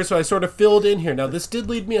making sure, so I sort of filled in here. Now, this did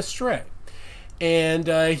lead me astray. And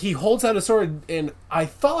he holds out a sword, and I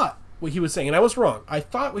thought what he was saying, and I was wrong. I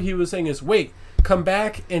thought what he was saying is, wait, come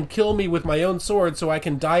back and kill me with my own sword so I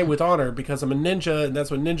can die with honor, because I'm a ninja, and that's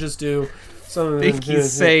what ninjas do. I think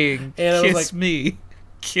he's saying, and kiss me.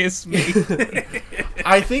 Kiss me.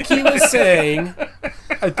 I think he was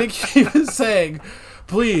saying,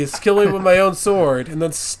 please kill me with my own sword, and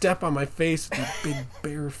then step on my face with your big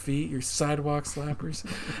bare feet, your sidewalk slappers.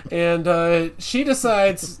 And she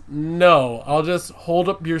decides, no, I'll just hold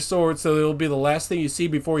up your sword so it'll be the last thing you see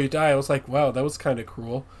before you die. I was like, wow, that was kind of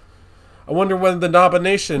cruel. I wonder when the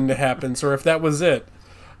nomination happens, or if that was it.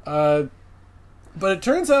 But it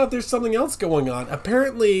turns out there's something else going on.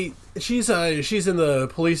 Apparently, she's in the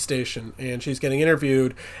police station, and she's getting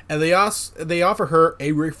interviewed, and they offer her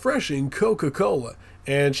a refreshing Coca-Cola.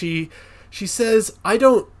 And she says, I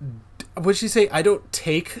don't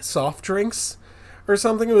take soft drinks or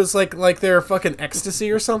something. It was like they're fucking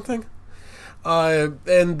ecstasy or something.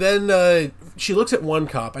 And then she looks at one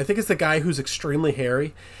cop. I think it's the guy who's extremely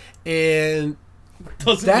hairy. And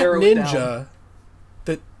Doesn't that narrow it down.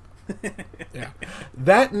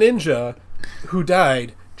 That ninja who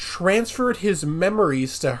died transferred his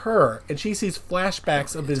memories to her, and she sees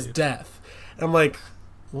flashbacks of his death. And I'm like,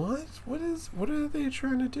 what are they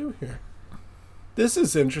trying to do here? This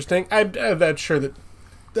is interesting. I'm not sure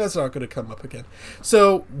that's not going to come up again.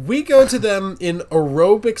 So we go to them in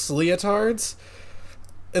aerobics leotards,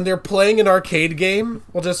 and they're playing an arcade game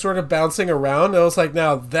while just sort of bouncing around. And I was like,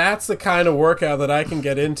 now that's the kind of workout that I can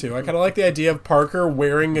get into. I kind of like the idea of Parker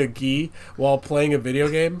wearing a gi while playing a video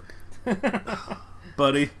game.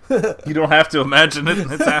 Buddy, you don't have to imagine it.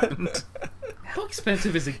 It's happened. How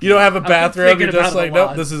expensive is it? You don't have a bathroom. You're just like,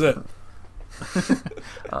 nope, this is it.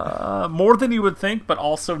 More than you would think, but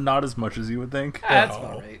also not as much as you would think. That's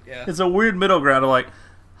about right, yeah. It's a weird middle ground of like,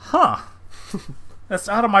 huh, that's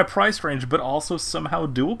out of my price range, but also somehow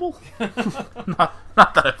doable. not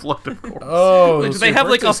that I've looked, of course. Oh, do they have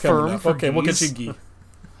like a firm for okay, we'll get you geese? gi.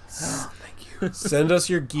 Thank you. Send us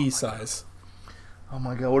your gi size. Oh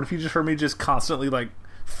my god, what if you just heard me just constantly like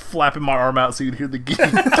flapping my arm out so you'd hear the gi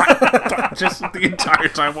just the entire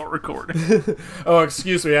time while recording? Oh,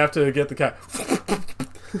 excuse me, I have to get the cat.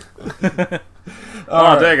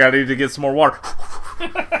 Oh, dang, I need to get some more water.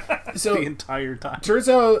 So the entire time. Turns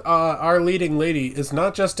out our leading lady is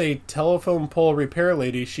not just a telephone pole repair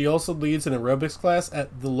lady. She also leads an aerobics class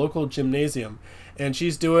at the local gymnasium. And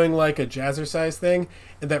she's doing like a jazzercise thing.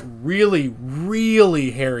 And that really,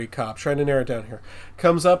 really hairy cop, trying to narrow it down here,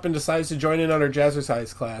 comes up and decides to join in on her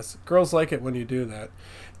jazzercise class. Girls like it when you do that.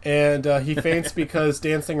 And he faints because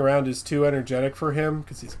dancing around is too energetic for him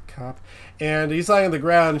because he's a cop. And he's lying on the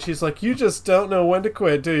ground, and she's like, you just don't know when to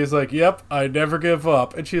quit, do you? He's like, yep, I never give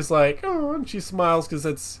up. And she's like, oh, and she smiles because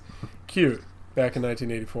it's cute back in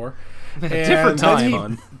 1984. Different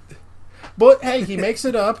time. But hey, he makes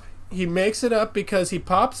it up. He makes it up because he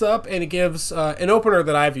pops up and he gives an opener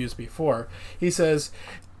that I've used before. He says,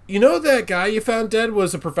 you know that guy you found dead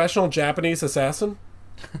was a professional Japanese assassin?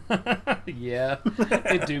 Yeah,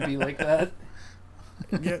 it do be like that.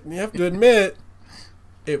 You have to admit,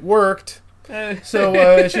 it worked.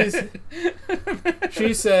 So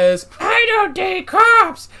she says, I don't date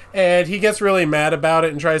cops! And he gets really mad about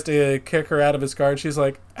it and tries to kick her out of his car. And she's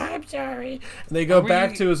like, I'm sorry. And they go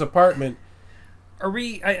back to his apartment. Are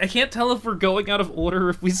we? I can't tell if we're going out of order or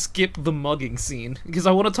if we skip the mugging scene because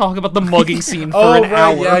I want to talk about the mugging scene for an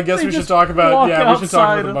hour. Yeah, I guess we should talk about. Yeah, we should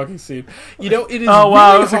talk about the mugging scene. You know, it is. Oh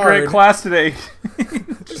wow, really it was hard. a great class today.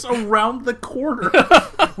 Just around the corner.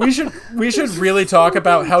 We should really talk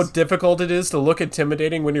about how difficult it is to look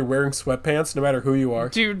intimidating when you're wearing sweatpants, no matter who you are.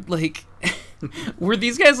 Dude, like, were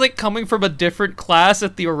these guys like coming from a different class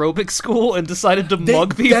at the aerobic school and decided to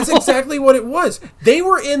mug people? That's exactly what it was. They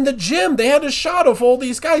were in the gym. They had a shot of all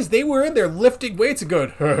these guys. They were in there lifting weights and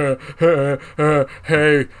going,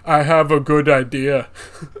 "Hey, I have a good idea."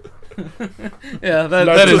 Yeah, Let's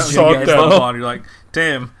that is just talk genius. down. You're like,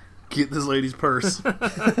 damn, get this lady's purse.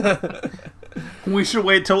 We should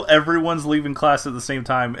wait till everyone's leaving class at the same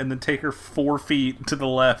time and then take her 4 feet to the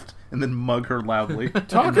left and then mug her loudly.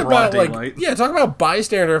 Talk in broad about like, daylight. yeah, talk about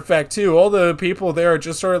bystander effect too. All the people there are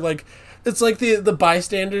just sort of like, it's like the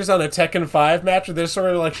bystanders on a Tekken 5 match where they're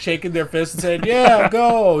sort of like shaking their fists and saying, "Yeah,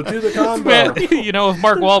 go do the combo." Man, you know, if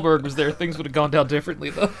Mark Wahlberg was there, things would have gone down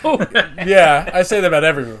differently, though. Yeah, I say that about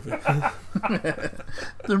every movie.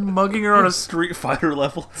 They're mugging her on a Street Fighter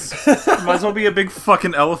level. Might as well be a big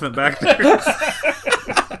fucking elephant back there.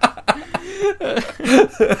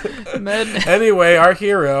 Man. Anyway, our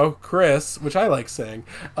hero, Chris, which I like saying,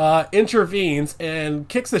 intervenes and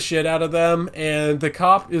kicks the shit out of them, and the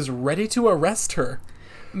cop is ready to arrest her.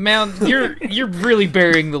 Man, you're really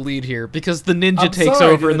burying the lead here because the ninja I'm takes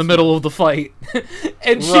sorry, over in the dude. middle of the fight.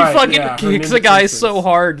 And she Right, fucking yeah, her kicks ninja the guy takes so this.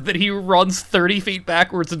 hard that he runs 30 feet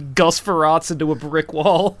backwards and Gus Farats into a brick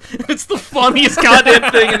wall. It's the funniest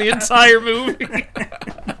goddamn thing in the entire movie.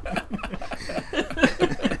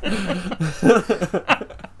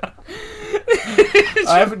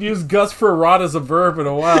 I haven't used Gus for rot as a verb in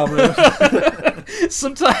a while, man.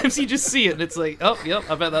 Sometimes you just see it and it's like, oh, yep,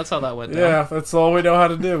 I bet that's how that went down. Yeah, that's all we know how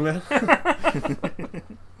to do, man.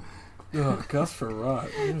 Oh, Gus for rot.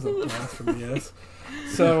 Here's a blast from the ass.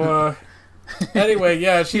 So, anyway,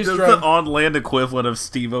 yeah, He she's does trying. the on-land equivalent of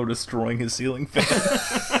Steve-O destroying his ceiling fan.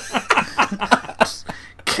 Just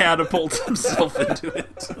catapults himself into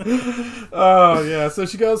it. Oh, yeah, so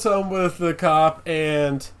she goes home with the cop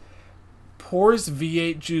and pours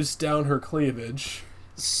V8 juice down her cleavage.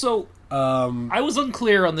 So, I was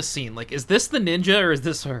unclear on the scene. Like, is this the ninja or is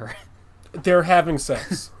this her? They're having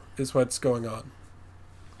sex, is what's going on.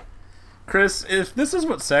 Chris, if this is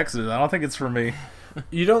what sex is, I don't think it's for me.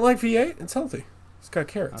 You don't like V8? It's healthy. It's got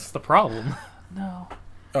carrots. That's the problem. No.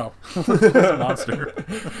 Oh. It's a monster.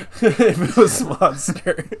 If it was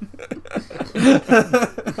Monster.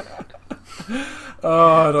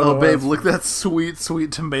 Oh, I don't know. Babe, look that sweet,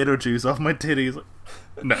 sweet tomato juice off my titties.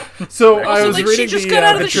 No. So I Also, was like, reading she just the, got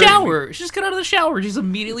out of the trivia. shower. She just got out of the shower. She's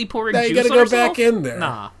immediately pouring Now juice you gotta on go herself? back in there.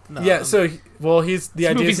 Nah. Yeah, so, well, the idea is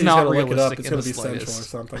movie's he's not going to look it up. realistic It's in going to the be sensual or slightest.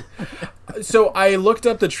 something. So I looked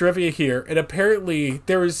up the trivia here, and apparently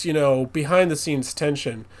there was, behind-the-scenes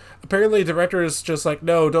tension. Apparently the director is just like,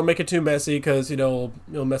 no, don't make it too messy because, it'll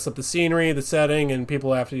mess up the scenery, the setting, and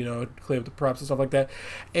people have to, clean up the props and stuff like that.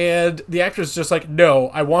 And the actor's is just like, no,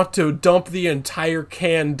 I want to dump the entire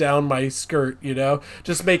can down my skirt,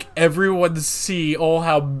 Just make everyone see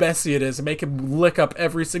how messy it is and make him lick up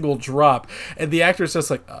every single drop. And the actor's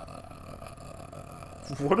just like,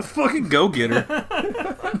 What a fucking go-getter.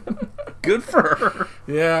 Good for her.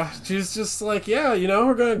 yeah, she's just like, yeah,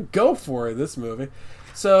 we're going to go for it, this movie.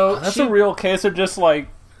 So That's a real case of just, like,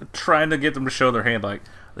 trying to get them to show their hand, like,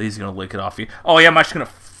 he's going to lick it off you. Oh, yeah, I'm actually going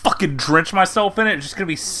to fucking drench myself in it. It's just going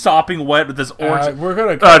to be sopping wet with this orange. we're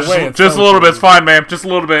going to cut away. just a little bit's fine, ma'am. Just a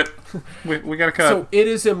little bit. We got to cut. So it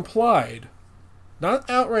is implied, not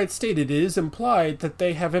outright stated, it is implied that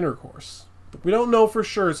they have intercourse. But we don't know for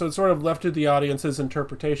sure, so it's sort of left to the audience's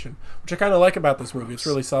interpretation, which I kind of like about this movie. It's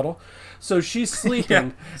really subtle. So she's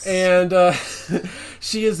sleeping, and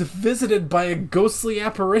she is visited by a ghostly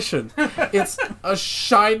apparition. It's a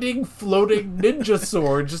shining, floating ninja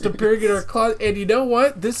sword just appearing in her closet. And you know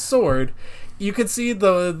what? This sword, you can see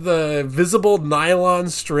the visible nylon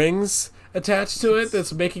strings attached to it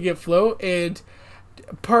that's making it float. And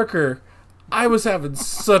Parker, I was having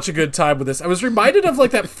such a good time with this. I was reminded of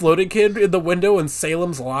like that floating kid in the window in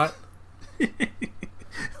Salem's Lot.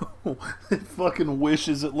 Fucking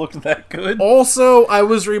wishes it looked that good. Also, I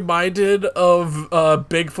was reminded of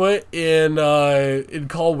Bigfoot in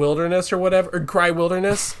Call Wilderness or whatever, or Cry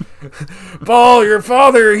Wilderness. Paul, your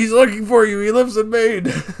father, he's looking for you. He lives in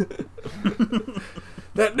Maine.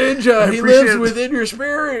 That ninja, he lives within your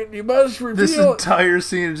spirit. You must reveal This it. entire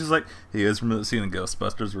scene is just like, hey, you guys remember the scene in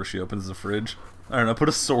Ghostbusters where she opens the fridge? I don't know, put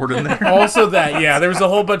a sword in there. Also that, yeah, there was a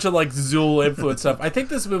whole bunch of like Zool influence stuff. I think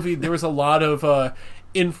this movie, there was a lot of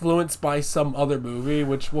influenced by some other movie,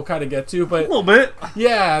 which we'll kind of get to. But A little bit.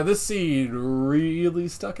 yeah, this scene really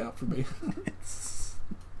stuck out for me.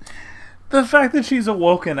 The fact that she's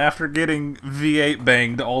awoken after getting V8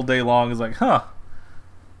 banged all day long is like, huh.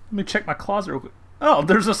 Let me check my closet real quick. Oh,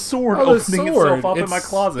 there's a sword opening itself up in my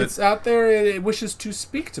closet. It's out there and it wishes to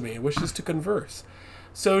speak to me. It wishes to converse.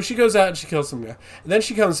 So she goes out and she kills some guy. And then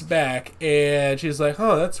she comes back and she's like,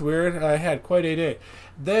 huh, that's weird. I had quite a day.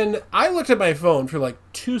 Then I looked at my phone for like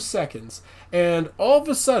 2 seconds. And all of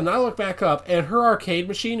a sudden, I look back up, and her arcade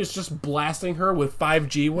machine is just blasting her with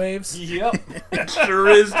 5G waves. Yep. It sure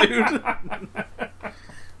is, dude.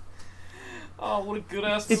 Oh, what a good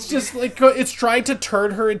ass. It's just like it's trying to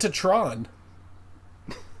turn her into Tron.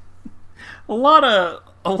 A lot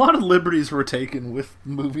of liberties were taken with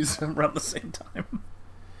movies around the same time.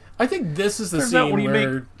 I think this is the Turns out scene when you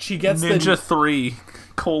where make she gets Ninja 3,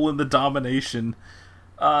 the domination,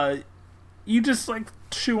 you just like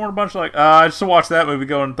shoehorn a bunch of like, I just watch that movie,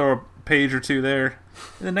 go and throw a page or two there.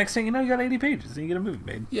 And the next thing you know, you got 80 pages and you get a movie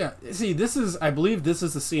made. Yeah, see, I believe this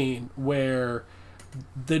is the scene where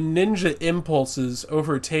the ninja impulses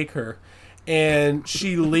overtake her, and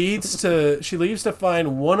she leaves to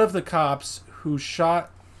find one of the cops who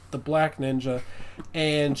shot the black ninja,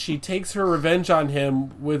 and she takes her revenge on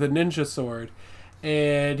him with a ninja sword,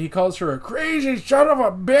 and he calls her a crazy son of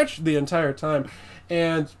a bitch the entire time,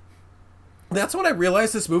 and that's when I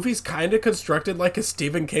realized this movie's kind of constructed like a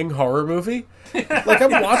Stephen King horror movie. Like,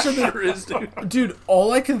 I'm watching this. Dude,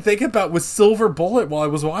 all I can think about was Silver Bullet while I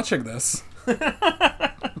was watching this.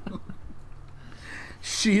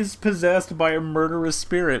 She's possessed by a murderous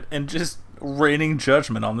spirit and just raining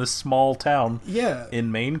judgment on this small town. Yeah.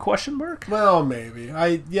 In Maine, question mark? Well, maybe.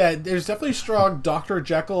 There's definitely strong Dr.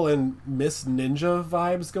 Jekyll and Miss Ninja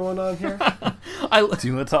vibes going on here. Do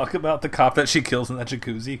you want to talk about the cop that she kills in that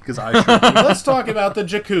jacuzzi? Because I sure do. Let's talk about the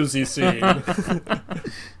jacuzzi scene.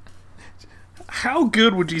 How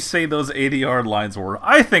good would you say those ADR lines were?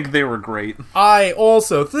 I think they were great. I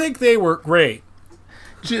also think they were great.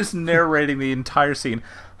 Just narrating the entire scene.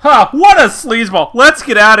 Huh, what a sleazeball. Let's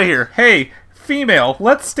get out of here. Hey, female,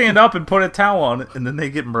 let's stand up and put a towel on. And then they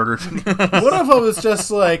get murdered. One of them is just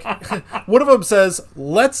like, one of them says,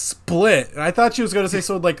 let's split. And I thought she was going to say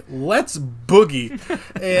something like, let's boogie.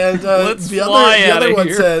 And the other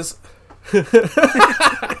one says, and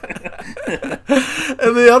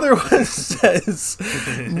the other one says,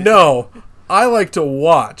 no, I like to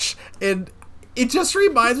watch. And it just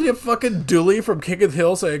reminds me of fucking Dooley from King of the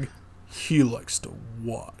Hill saying, he likes to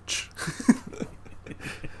watch.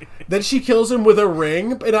 Then she kills him with a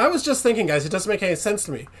ring. And I was just thinking, guys, it doesn't make any sense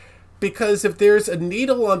to me. Because if there's a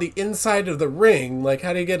needle on the inside of the ring, like,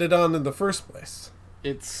 how do you get it on in the first place?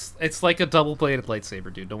 It's like a double-bladed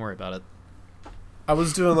lightsaber, dude. Don't worry about it. I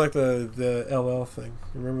was doing like the LL thing.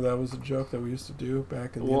 Remember that was a joke that we used to do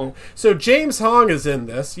back in the internet? So James Hong is in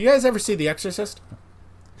this. You guys ever see The Exorcist?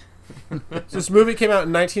 This movie came out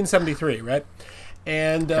in 1973, right?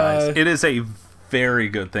 And guys, it is a very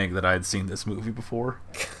good thing that I had seen this movie before,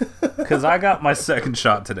 because I got my second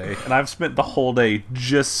shot today, and I've spent the whole day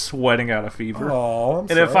just sweating out a fever. Oh,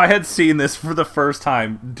 and if I had seen this for the first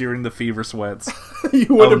time during the fever sweats, you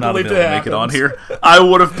would have believed it make it on here. I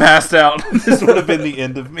would have passed out. This would have been the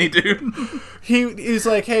end of me, dude. He's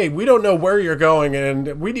like, hey, we don't know where you're going,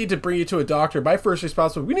 and we need to bring you to a doctor. My first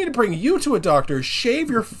response was, we need to bring you to a doctor. Shave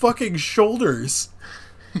your fucking shoulders.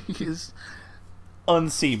 He is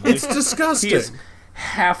unseemly. It's disgusting. He is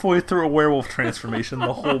halfway through a werewolf transformation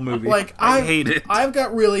the whole movie. Like, I hate it. I've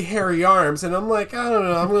got really hairy arms, and I'm like, I don't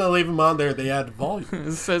know, I'm going to leave them on there. They add volume.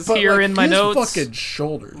 It says but here like, in my notes, fucking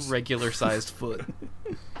shoulders. Regular-sized foot.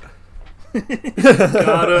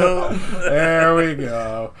 Got him. There we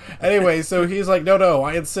go. Anyway, so he's like, no,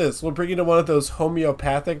 I insist. We'll bring you to one of those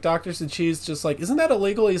homeopathic doctors. And she's just like, isn't that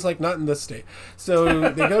illegal? He's like, not in this state.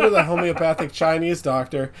 So they go to the homeopathic Chinese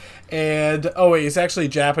doctor. And, he's actually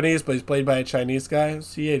Japanese, but he's played by a Chinese guy.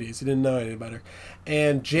 It's the 80s. He didn't know anything better.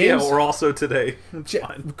 And James... Yeah, we're also today. It's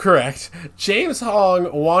fine. Correct. James Hong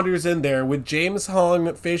wanders in there with James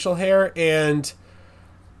Hong facial hair and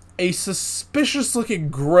a suspicious-looking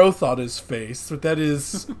growth on his face that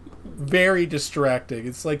is very distracting.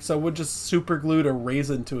 It's like someone just super-glued a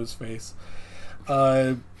raisin to his face.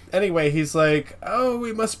 Anyway, he's like,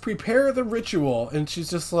 we must prepare the ritual. And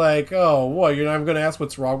she's just like, what, you're not even going to ask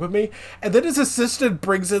what's wrong with me? And then his assistant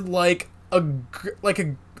brings in, like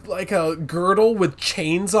a girdle with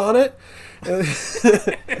chains on it.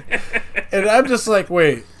 And I'm just like,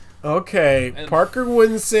 wait. Okay, Parker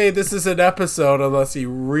wouldn't say this is an episode unless he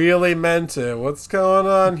really meant it. What's going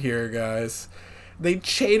on here, guys? They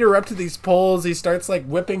chain her up to these poles. He starts like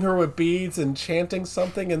whipping her with beads and chanting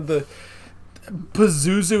something, and the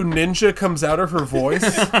Pazuzu ninja comes out of her voice.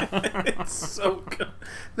 It's so good.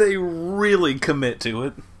 They really commit to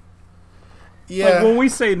it. Yeah. Like, when we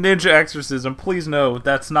say ninja exorcism, please know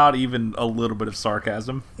that's not even a little bit of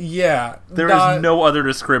sarcasm. Yeah. There is no other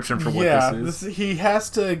description for what this is. He has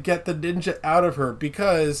to get the ninja out of her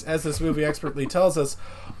because, as this movie expertly tells us,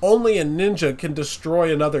 only a ninja can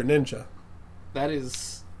destroy another ninja. That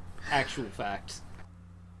is actual fact.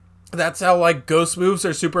 That's how, like, ghost moves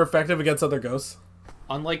are super effective against other ghosts.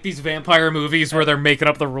 Unlike these vampire movies where they're making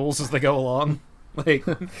up the rules as they go along. Like,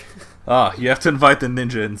 you have to invite the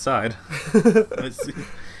ninja inside.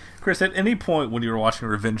 Chris, at any point when you were watching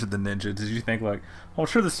Revenge of the Ninja, did you think, like, oh, I'm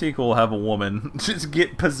sure the sequel will have a woman just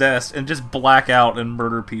get possessed and just black out and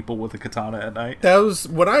murder people with a katana at night? That was,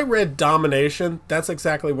 when I read Domination, that's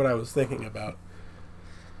exactly what I was thinking about.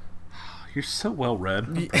 You're so well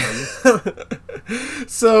read.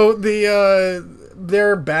 So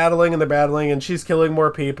they're battling and she's killing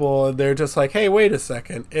more people, and they're just like, hey, wait a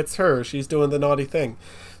second, it's her. She's doing the naughty thing.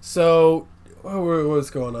 So what's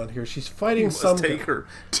going on here? She's fighting some. Take her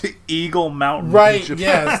to Eagle Mountain. Right?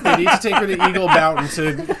 Yes, they need to take her to Eagle Mountain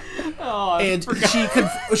to. And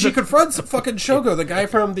she confronts fucking Shogo, the guy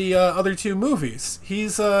from the other two movies.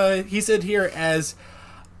 He's in here as,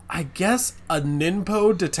 I guess, a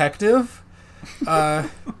ninpo detective.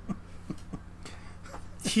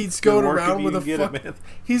 He's going around with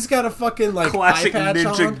he's got a fucking like classic eye patch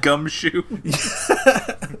ninja on. gumshoe.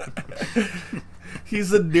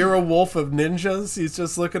 He's the Nero Wolf of ninjas. He's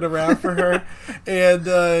just looking around for her, and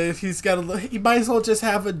he might as well just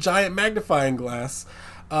have a giant magnifying glass.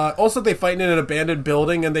 Also, they fight in an abandoned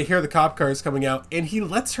building, and they hear the cop cars coming out, and he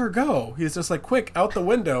lets her go. He's just like, quick, out the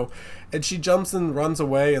window. And she jumps and runs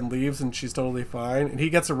away and leaves, and she's totally fine. And he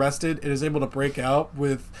gets arrested and is able to break out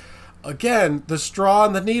with, again, the straw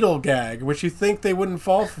and the needle gag, which you think they wouldn't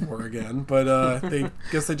fall for again. But they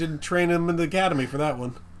didn't train him in the academy for that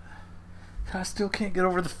one. I still can't get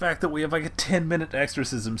over the fact that we have like a 10-minute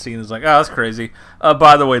exorcism scene. It's like, that's crazy.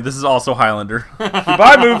 By the way, this is also Highlander.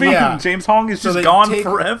 Goodbye, movie. Yeah. James Hong is just gone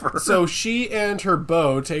forever. So she and her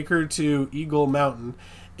beau take her to Eagle Mountain,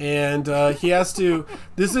 and he has to.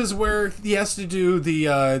 This is where he has to do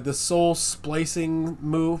the soul splicing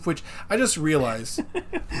move, which I just realized.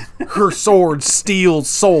 Her sword steals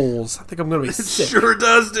souls. I think I'm gonna be sick. It sure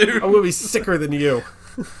does, dude. I'm gonna be sicker than you.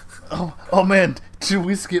 Oh man, did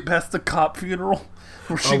we skip past the cop funeral?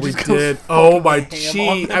 We did. Oh my,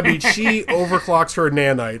 she overclocks her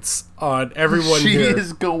nanites on everyone here. She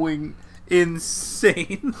is going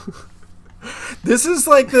insane. This is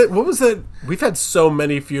like what was that? We've had so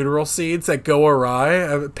many funeral scenes that go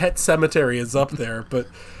awry. Pet Cemetery is up there, but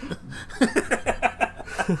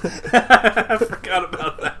I forgot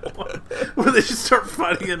about that one. Where they just start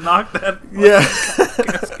fighting and knock that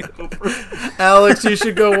casket over. Alex, you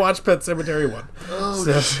should go watch Pet Cemetery 1.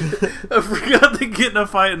 Oh, shit. I forgot they get in a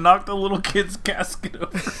fight and knock the little kid's casket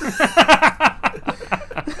over.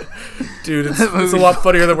 Dude, it's a lot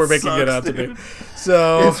funnier than we're making it out to be.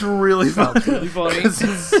 So it's really funny.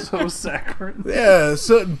 It's so saccharine. Yeah,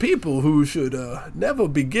 certain people who should never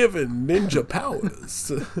be given ninja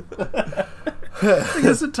powers.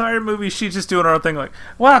 This entire movie, she's just doing her own thing, like,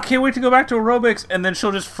 wow, can't wait to go back to aerobics, and then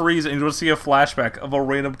she'll just freeze and you'll see a flashback of a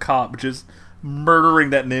random cop just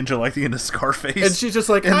murdering that ninja like the end of Scarface. And she's just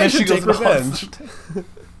like, I should take revenge.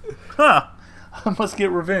 I must get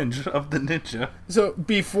revenge of the ninja. So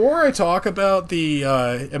before I talk about the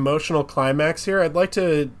emotional climax here, I'd like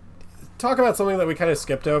to talk about something that we kind of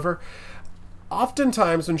skipped over.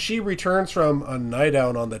 Oftentimes when she returns from a night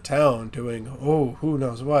out on the town doing, who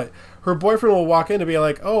knows what, her boyfriend will walk in and be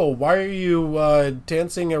like, oh, why are you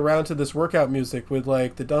dancing around to this workout music with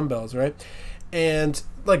like the dumbbells, right? And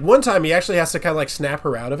like one time he actually has to kind of like snap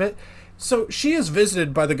her out of it. So she is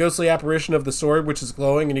visited by the ghostly apparition of the sword, which is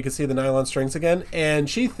glowing, and you can see the nylon strings again. And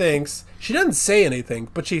she thinks, she doesn't say anything,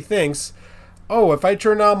 but she thinks, oh, if I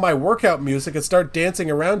turn on my workout music and start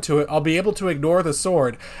dancing around to it, I'll be able to ignore the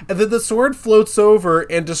sword. And then the sword floats over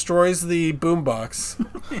and destroys the boombox.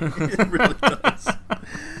 It really does.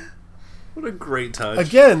 What a great touch.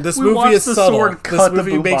 Again, this movie is subtle. This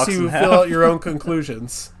movie makes you fill out your own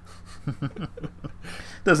conclusions.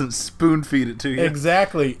 Doesn't spoon feed it to you.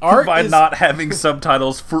 Exactly. By not having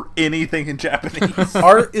subtitles for anything in Japanese.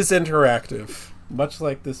 Art is interactive, much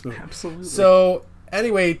like this movie. Absolutely. So,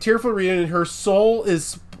 anyway, Tearful Reunion, her soul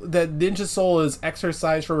is that ninja soul is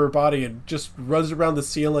exorcised from her body and just runs around the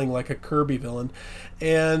ceiling like a Kirby villain.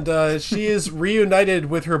 And she is reunited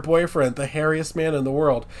with her boyfriend, the hairiest man in the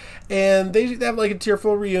world. And they have like a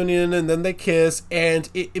tearful reunion, and then they kiss, and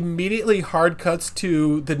it immediately hard cuts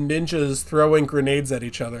to the ninjas throwing grenades at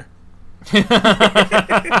each other.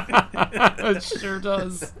 It sure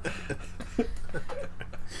does.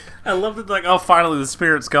 I love that, like, oh, finally the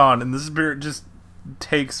spirit's gone, and the spirit just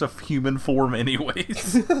takes a human form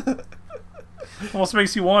anyways. Almost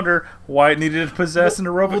makes you wonder why it needed to possess an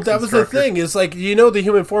aerobics Well, that was the thing, is like, the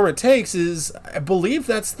human form it takes is, I believe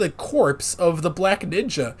that's the corpse of the Black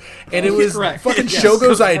Ninja. And it was fucking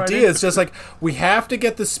Shogo's idea. It's just like, we have to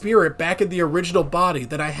get the spirit back in the original body,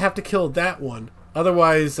 then I have to kill that one.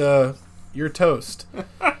 Otherwise, you're toast.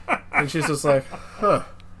 And she's just like, huh.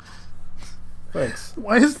 Thanks.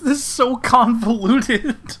 Why is this so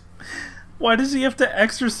convoluted? Why does he have to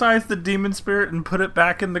exorcise the demon spirit and put it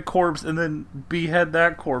back in the corpse and then behead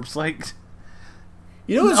that corpse? Like,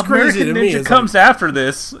 what's crazy to me Ninja comes after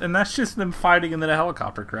this, and that's just them fighting, and then a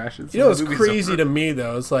helicopter crashes. What's crazy to me,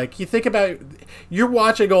 though, is like, you think about, you're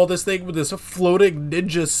watching all this thing with this floating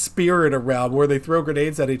ninja spirit around where they throw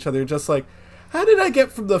grenades at each other, just like, how did I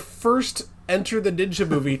get from the first Enter the Ninja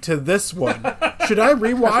movie to this one? Should I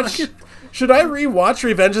rewatch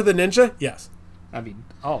Revenge of the Ninja? Yes. I mean,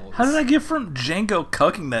 oh. How did I get from Django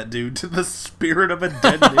cucking that dude to the spirit of a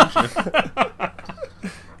dead ninja?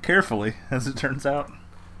 Carefully, as it turns out.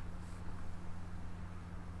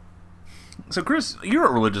 So, Chris, you're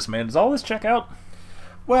a religious man. Does all this check out?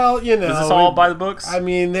 Well, Is this all by the books? I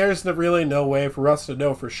mean, there's really no way for us to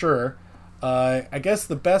know for sure. I guess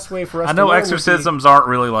the best way for us I to know know exorcisms aren't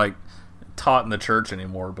really, like, taught in the church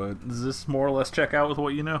anymore, but does this more or less check out with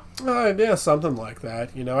what you know? Yeah, something like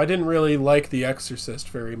that. I didn't really like The Exorcist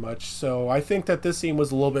very much, so I think that this scene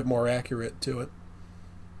was a little bit more accurate to it.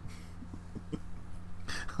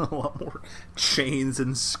 A lot more chains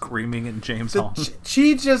and screaming and James Hong.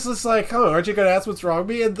 She just is like, oh, aren't you going to ask what's wrong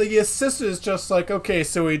with me? And the assistant is just like, okay,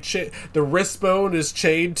 so the wrist bone is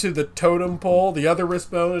chained to the totem pole, the other wrist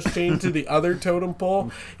bone is chained to the other totem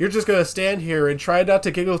pole. You're just going to stand here and try not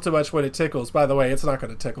to giggle too much when it tickles. By the way, it's not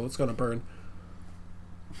going to tickle, it's going to burn.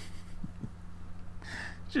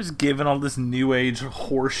 Just giving all this new age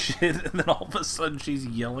horse shit, and then all of a sudden she's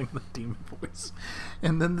yelling the demon voice.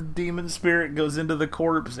 And then the demon spirit goes into the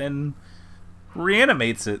corpse and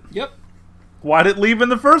reanimates it. Yep. Why'd it leave in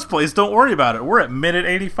the first place? Don't worry about it. We're at minute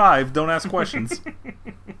 85. Don't ask questions.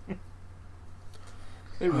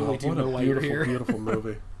 They really do know why you're here. Beautiful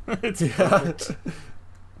movie. It's perfect.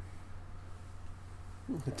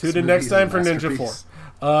 Tune in next time for Ninja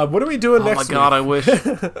 4. What are we doing next week? Oh my god, I wish.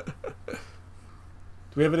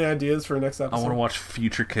 Do we have any ideas for next episode? I want to watch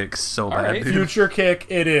Future Kick so bad, right. dude. Future Kick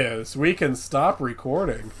it is. We can stop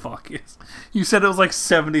recording. Fuck yes. You said it was like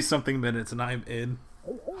 70-something minutes, and I'm in.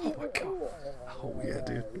 Oh my god. Oh yeah,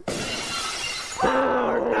 dude.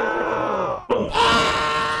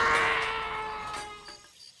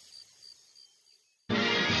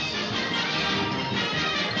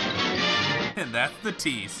 And that's the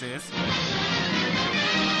tea, sis.